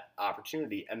people that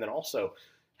opportunity, and then also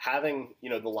having,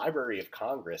 the Library of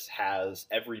Congress has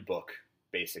every book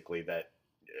basically that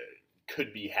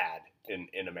could be had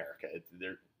in America.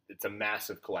 It's a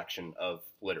massive collection of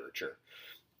literature,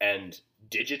 and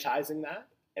digitizing that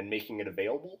and making it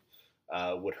available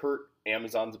would hurt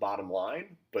Amazon's bottom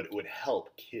line, but it would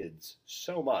help kids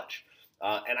so much.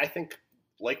 And I think,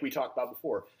 like we talked about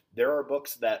before, there are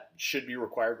books that should be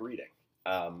required reading.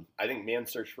 I think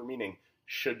Man's Search for Meaning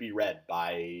should be read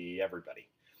by everybody.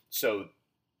 So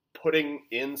putting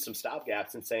in some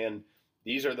stopgaps and saying,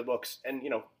 these are the books, and,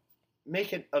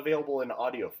 make it available in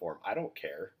audio form. I don't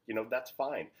care. That's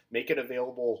fine. Make it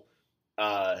available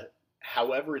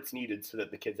however it's needed so that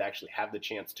the kids actually have the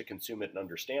chance to consume it and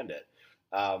understand it.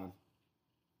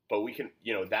 But we can,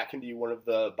 that can be one of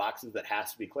the boxes that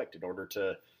has to be clicked in order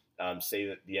to say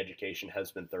that the education has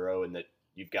been thorough and that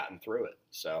you've gotten through it.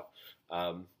 So,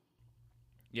 I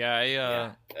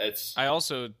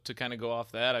also, to kind of go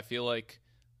off that, I feel like,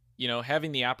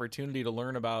 having the opportunity to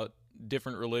learn about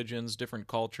different religions, different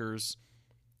cultures,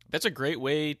 that's a great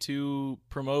way to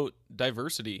promote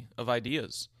diversity of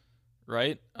ideas,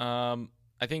 right? I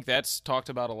think that's talked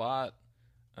about a lot,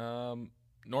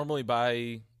 normally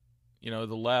by,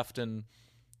 the left, and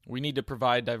we need to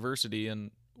provide diversity,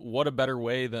 and what a better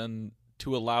way than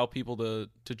to allow people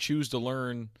to choose to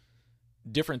learn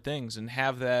different things and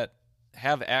have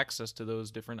access to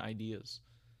those different ideas.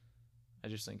 I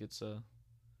just think it's a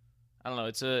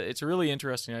really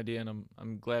interesting idea, and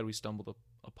I'm glad we stumbled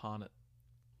upon it.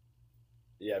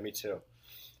 Yeah, me too.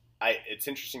 It's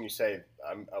interesting you say.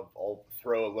 I'll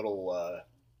throw a little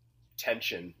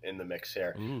tension in the mix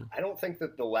here. Ooh. I don't think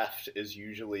that the left is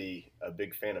usually a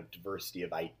big fan of diversity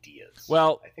of ideas.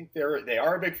 Well, I think they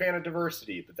are a big fan of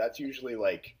diversity, but that's usually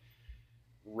like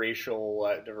racial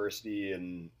diversity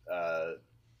and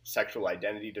sexual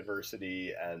identity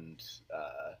diversity and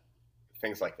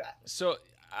things like that. So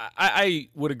I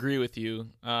would agree with you.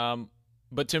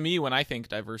 But to me, when I think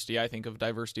diversity, I think of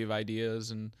diversity of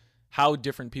ideas and how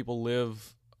different people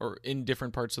live or in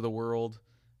different parts of the world,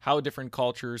 how different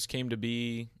cultures came to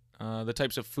be, the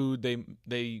types of food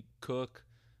they cook,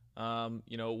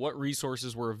 what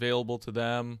resources were available to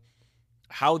them,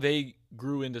 how they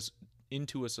grew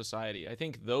into a society. I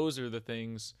think those are the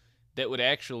things that would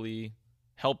actually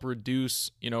help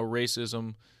reduce,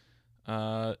 racism.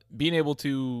 Being able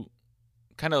to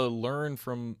kind of learn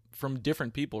from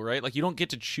different people, right? Like you don't get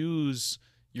to choose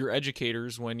your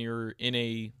educators when you're in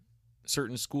a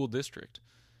certain school district,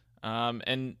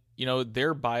 and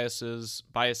their biases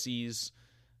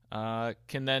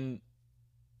can then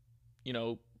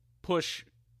push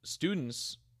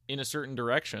students in a certain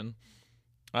direction.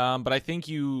 But I think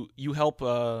you help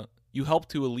to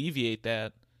alleviate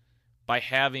that by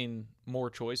having more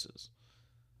choices.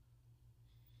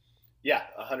 Yeah,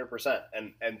 100%.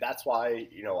 And that's why,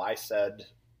 I said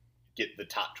get the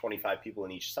top 25 people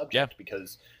in each subject,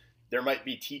 because there might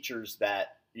be teachers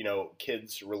that,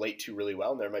 kids relate to really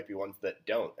well, and there might be ones that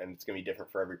don't, and it's going to be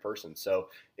different for every person. So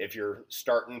if you're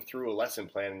starting through a lesson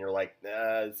plan and you're like,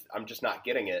 I'm just not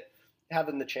getting it,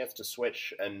 having the chance to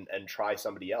switch and try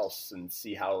somebody else and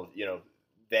see how,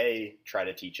 they try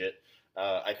to teach it,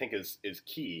 I think is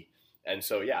key. And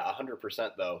so, yeah,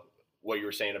 100% though, what you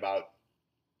were saying about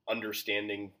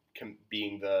understanding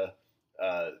being the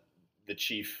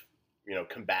chief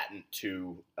combatant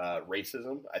to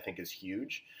racism, I think is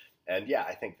huge. And yeah,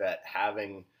 I think that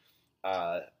having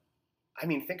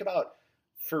think about,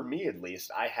 for me at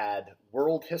least, I had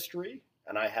world history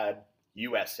and I had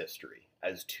US history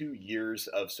as 2 years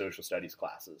of social studies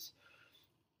classes.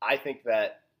 I think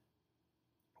that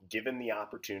given the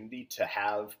opportunity to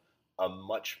have a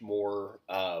much more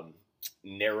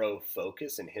narrow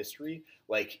focus in history,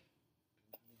 like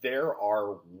there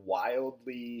are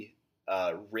wildly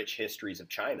rich histories of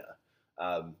China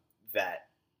that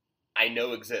I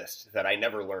know exist that I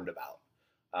never learned about.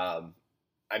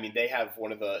 They have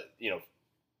one of the,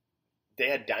 they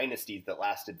had dynasties that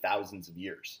lasted thousands of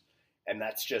years. And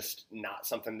that's just not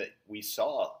something that we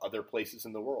saw other places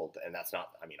in the world. And that's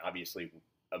not, obviously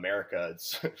America,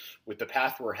 it's with the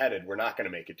path we're headed, we're not going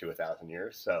to make it to 1,000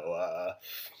 years. So,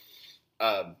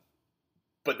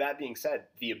 but that being said,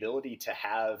 the ability to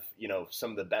have,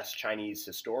 some of the best Chinese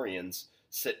historians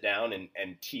sit down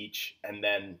and teach, and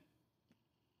then,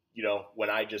 when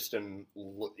I just am,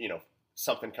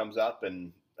 something comes up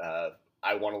and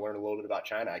I want to learn a little bit about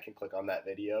China, I can click on that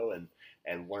video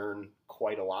and learn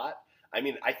quite a lot.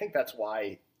 I think that's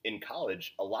why in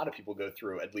college, a lot of people go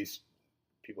through, at least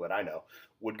people that I know,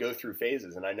 would go through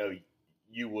phases, and I know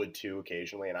you would too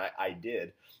occasionally, and I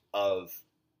did, of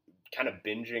kind of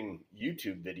binging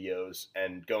YouTube videos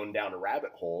and going down a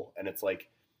rabbit hole. And it's like,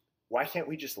 why can't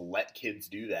we just let kids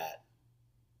do that?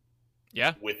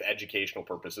 Yeah. With educational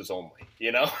purposes only,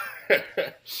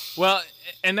 Well,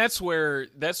 and that's where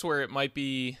it might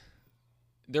be.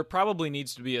 There probably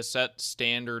needs to be a set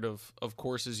standard of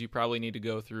courses you probably need to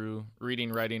go through: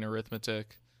 reading, writing,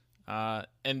 arithmetic,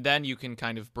 and then you can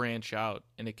kind of branch out,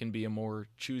 and it can be a more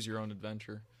choose your own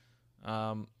adventure.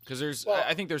 Because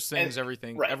I think there's things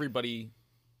everybody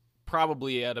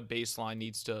probably at a baseline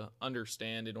needs to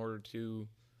understand in order to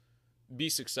be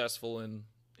successful in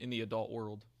the adult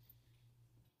world.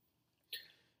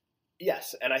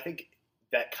 Yes, and I think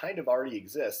that kind of already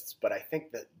exists, but I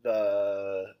think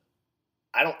that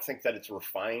I don't think that it's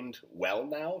refined well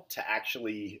now to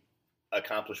actually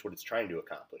accomplish what it's trying to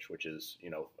accomplish, which is,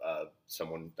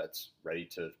 someone that's ready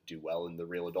to do well in the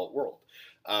real adult world.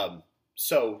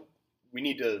 So we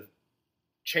need to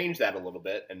change that a little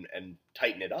bit and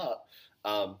tighten it up.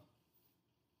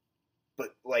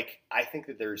 But I think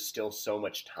that there's still so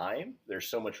much time. There's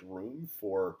so much room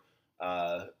for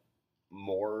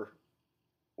more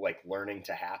learning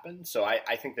to happen. So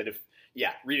I think that if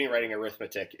reading, writing,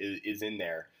 arithmetic is in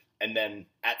there, and then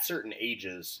at certain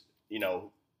ages,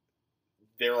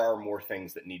 there are more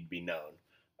things that need to be known,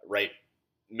 right?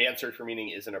 Man's Search for Meaning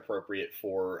isn't appropriate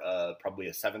for probably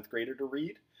a 7th grader to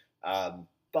read.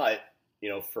 But,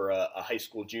 for a high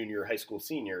school junior, high school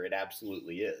senior, it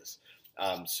absolutely is.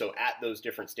 So at those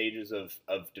different stages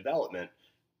of development,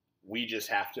 we just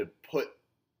have to put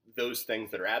those things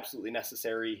that are absolutely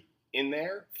necessary in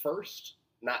there first,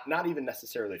 not even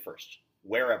necessarily first,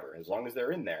 wherever, as long as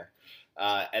they're in there.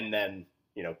 And then,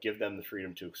 give them the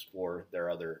freedom to explore their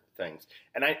other things.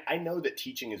 And I know that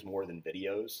teaching is more than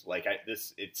videos.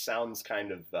 It sounds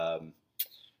kind of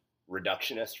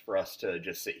reductionist for us to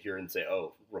just sit here and say,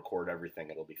 oh, record everything,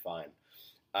 it'll be fine.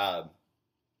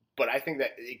 but I think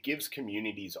that it gives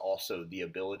communities also the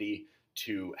ability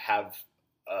to have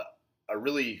a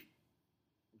really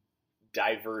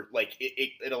like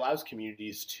it allows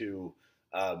communities to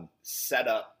set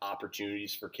up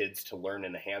opportunities for kids to learn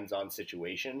in a hands-on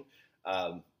situation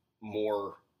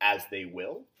more as they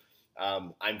will.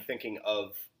 I'm thinking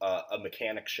of a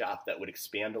mechanic shop that would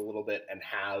expand a little bit and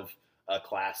have a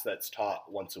class that's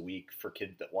taught once a week for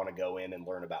kids that want to go in and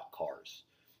learn about cars.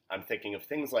 I'm thinking of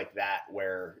things like that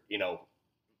where,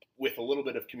 with a little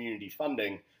bit of community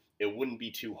funding, it wouldn't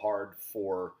be too hard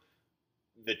for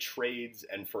the trades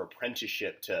and for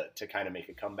apprenticeship to kind of make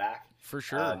a comeback. For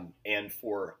sure. And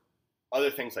for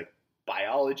other things like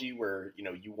biology, where,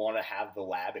 you want to have the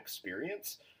lab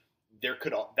experience, that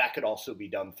could also be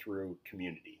done through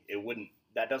community.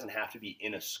 That doesn't have to be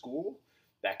in a school.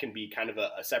 That can be kind of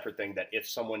a separate thing, that if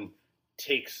someone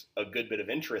takes a good bit of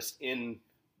interest in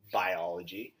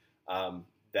biology,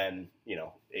 then,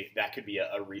 that could be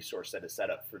a resource that is set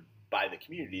up by the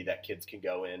community that kids can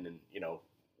go in and,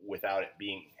 without it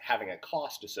having a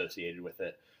cost associated with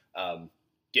it,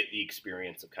 get the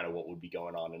experience of kind of what would be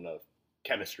going on in a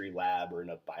chemistry lab or in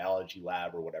a biology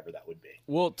lab or whatever that would be.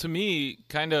 Well, to me,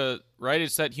 kind of, right,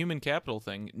 it's that human capital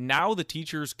thing. Now the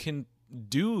teachers can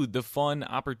do the fun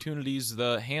opportunities,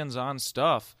 the hands-on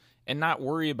stuff, and not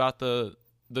worry about the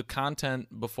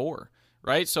content before,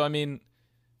 right? So, I mean,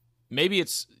 maybe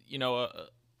it's,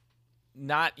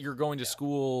 not you're going to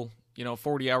school,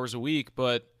 40 hours a week,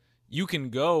 but you can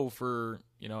go for,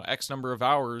 X number of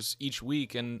hours each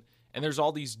week, and there's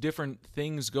all these different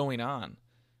things going on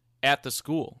at the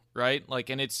school, right? Like,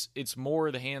 and it's more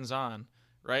the hands-on,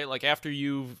 right? Like, after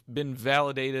you've been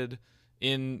validated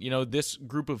in, this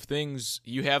group of things,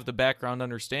 you have the background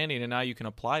understanding, and now you can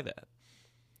apply that.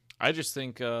 I just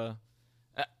think, I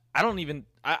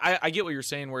get what you're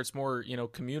saying, where it's more,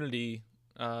 community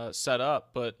set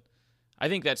up, but I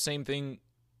think that same thing,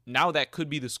 now that could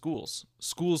be the schools.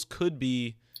 Schools could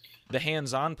be the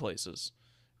hands-on places,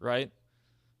 right?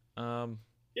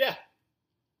 Yeah,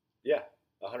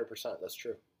 100%. That's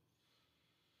true.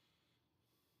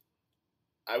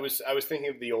 I was thinking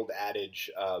of the old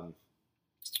adage. I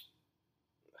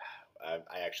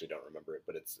actually don't remember it,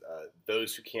 but it's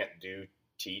those who can't do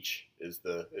teach is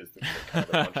the kind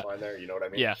of the punchline there. You know what I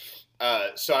mean? Yeah.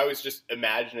 So I was just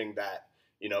imagining that,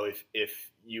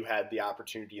 if you had the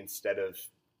opportunity, instead of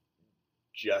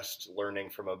just learning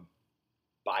from a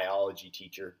biology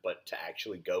teacher, but to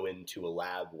actually go into a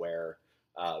lab where,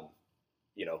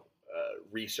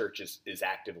 research is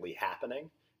actively happening,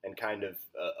 and kind of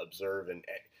observe. And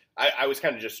I was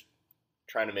kind of just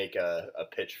trying to make a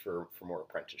pitch for more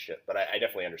apprenticeship, but I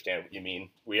definitely understand what you mean.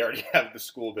 We already have the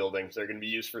school buildings. They're going to be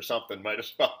used for something. Might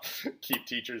as well keep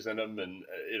teachers in them, and,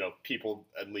 people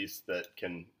at least that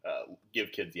can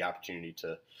give kids the opportunity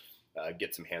to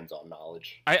get some hands-on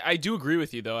knowledge. I do agree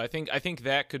with you, though. I think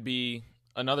that could be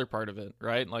another part of it,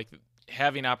 right? Like,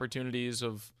 having opportunities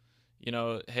of,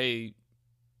 hey,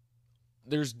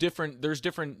 there's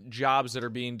different jobs that are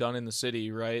being done in the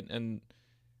city, right? And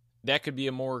that could be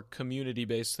a more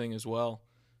community-based thing as well.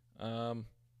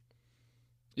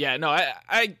 Yeah, no,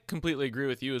 I completely agree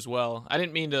with you as well. I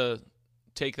didn't mean to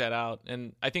take that out,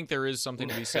 and I think there is something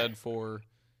to be said for,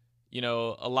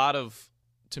 a lot of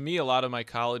my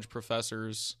college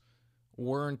professors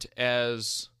weren't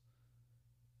as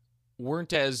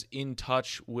in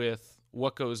touch with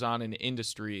what goes on in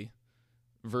industry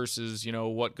versus,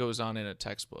 what goes on in a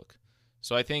textbook.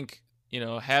 So I think,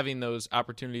 having those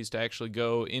opportunities to actually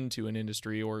go into an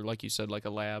industry, or like you said, like a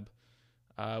lab,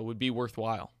 would be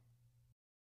worthwhile.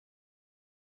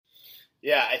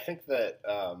 Yeah, I think that,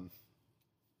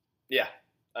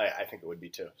 I think it would be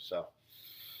too. So,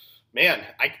 man,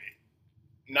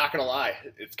 not going to lie,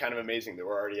 it's kind of amazing that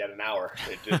we're already at an hour.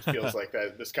 It just feels like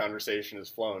that this conversation has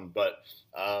flown. But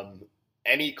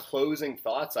any closing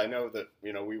thoughts? I know that,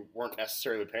 we weren't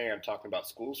necessarily planning on talking about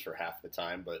schools for half the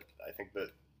time, but I think that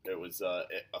it was a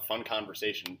fun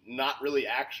conversation. Not really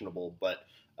actionable, but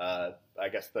I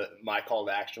guess my call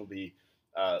to action will be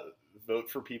vote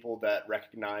for people that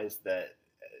recognize that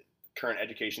current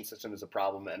education system is a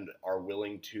problem and are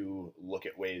willing to look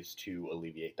at ways to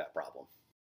alleviate that problem.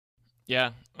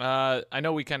 Yeah, I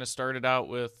know we kind of started out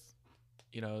with,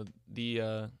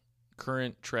 the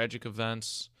current tragic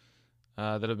events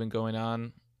that have been going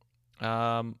on,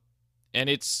 and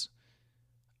it's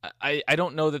I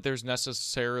don't know that there's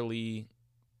necessarily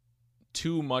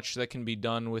too much that can be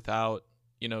done without,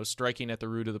 striking at the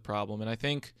root of the problem. And I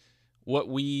think what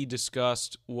we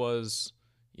discussed was,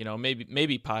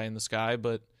 maybe pie in the sky,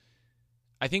 but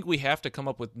I think we have to come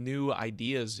up with new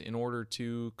ideas in order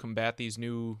to combat these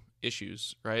new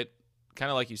issues, right?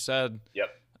 kind of like you said,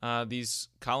 Yep. These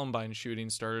Columbine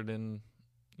shootings started in,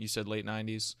 you said, late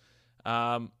 90s.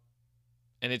 And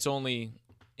it's only,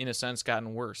 in a sense,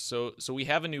 gotten worse. So we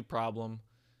have a new problem.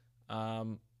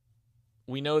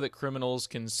 We know that criminals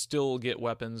can still get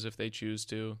weapons if they choose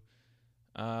to.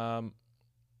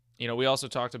 We also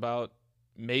talked about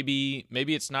maybe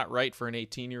it's not right for an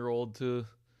 18-year-old to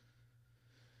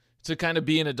kind of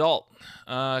be an adult,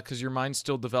 because your mind's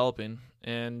still developing,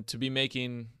 and to be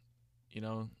making,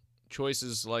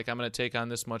 choices like, I'm going to take on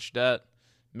this much debt,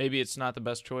 maybe it's not the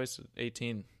best choice at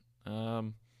 18. I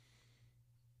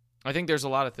think there's a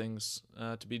lot of things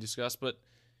to be discussed, but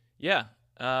yeah,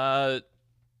 I'm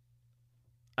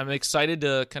excited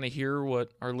to kind of hear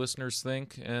what our listeners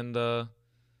think, and I'm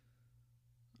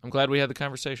glad we had the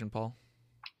conversation, Paul.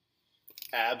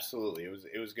 Absolutely,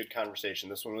 it was a good conversation.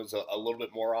 This one was a little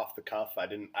bit more off the cuff. I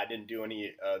didn't do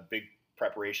any big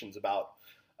preparations about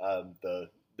the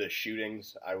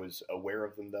shootings. I was aware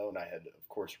of them though, and I had of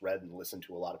course read and listened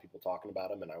to a lot of people talking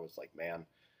about them. And I was like, man,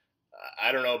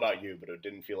 I don't know about you, but it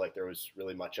didn't feel like there was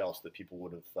really much else that people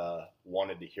would have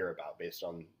wanted to hear about based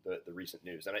on the recent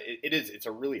news. And it's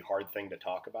a really hard thing to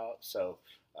talk about. So,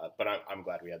 but I'm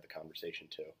glad we had the conversation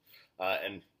too.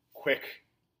 And quick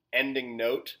ending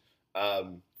note.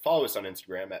 Follow us on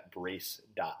Instagram at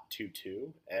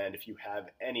brace.22. And if you have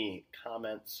any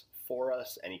comments for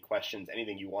us, any questions,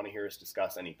 anything you want to hear us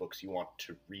discuss, any books you want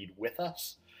to read with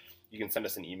us, you can send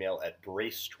us an email at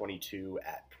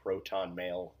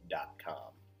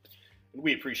brace22@protonmail.com. And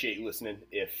we appreciate you listening.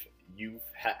 If you've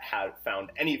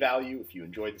found any value, if you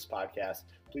enjoyed this podcast,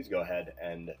 please go ahead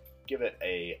and give it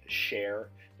a share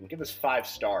and give us 5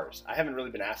 stars. I haven't really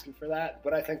been asking for that,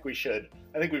 but I think we should.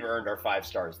 I think we've earned our 5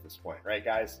 stars at this point, right,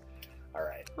 guys? All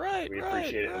right. Right. We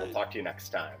appreciate it, and we'll talk to you next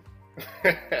time.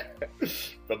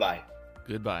 Bye-bye.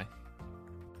 Goodbye.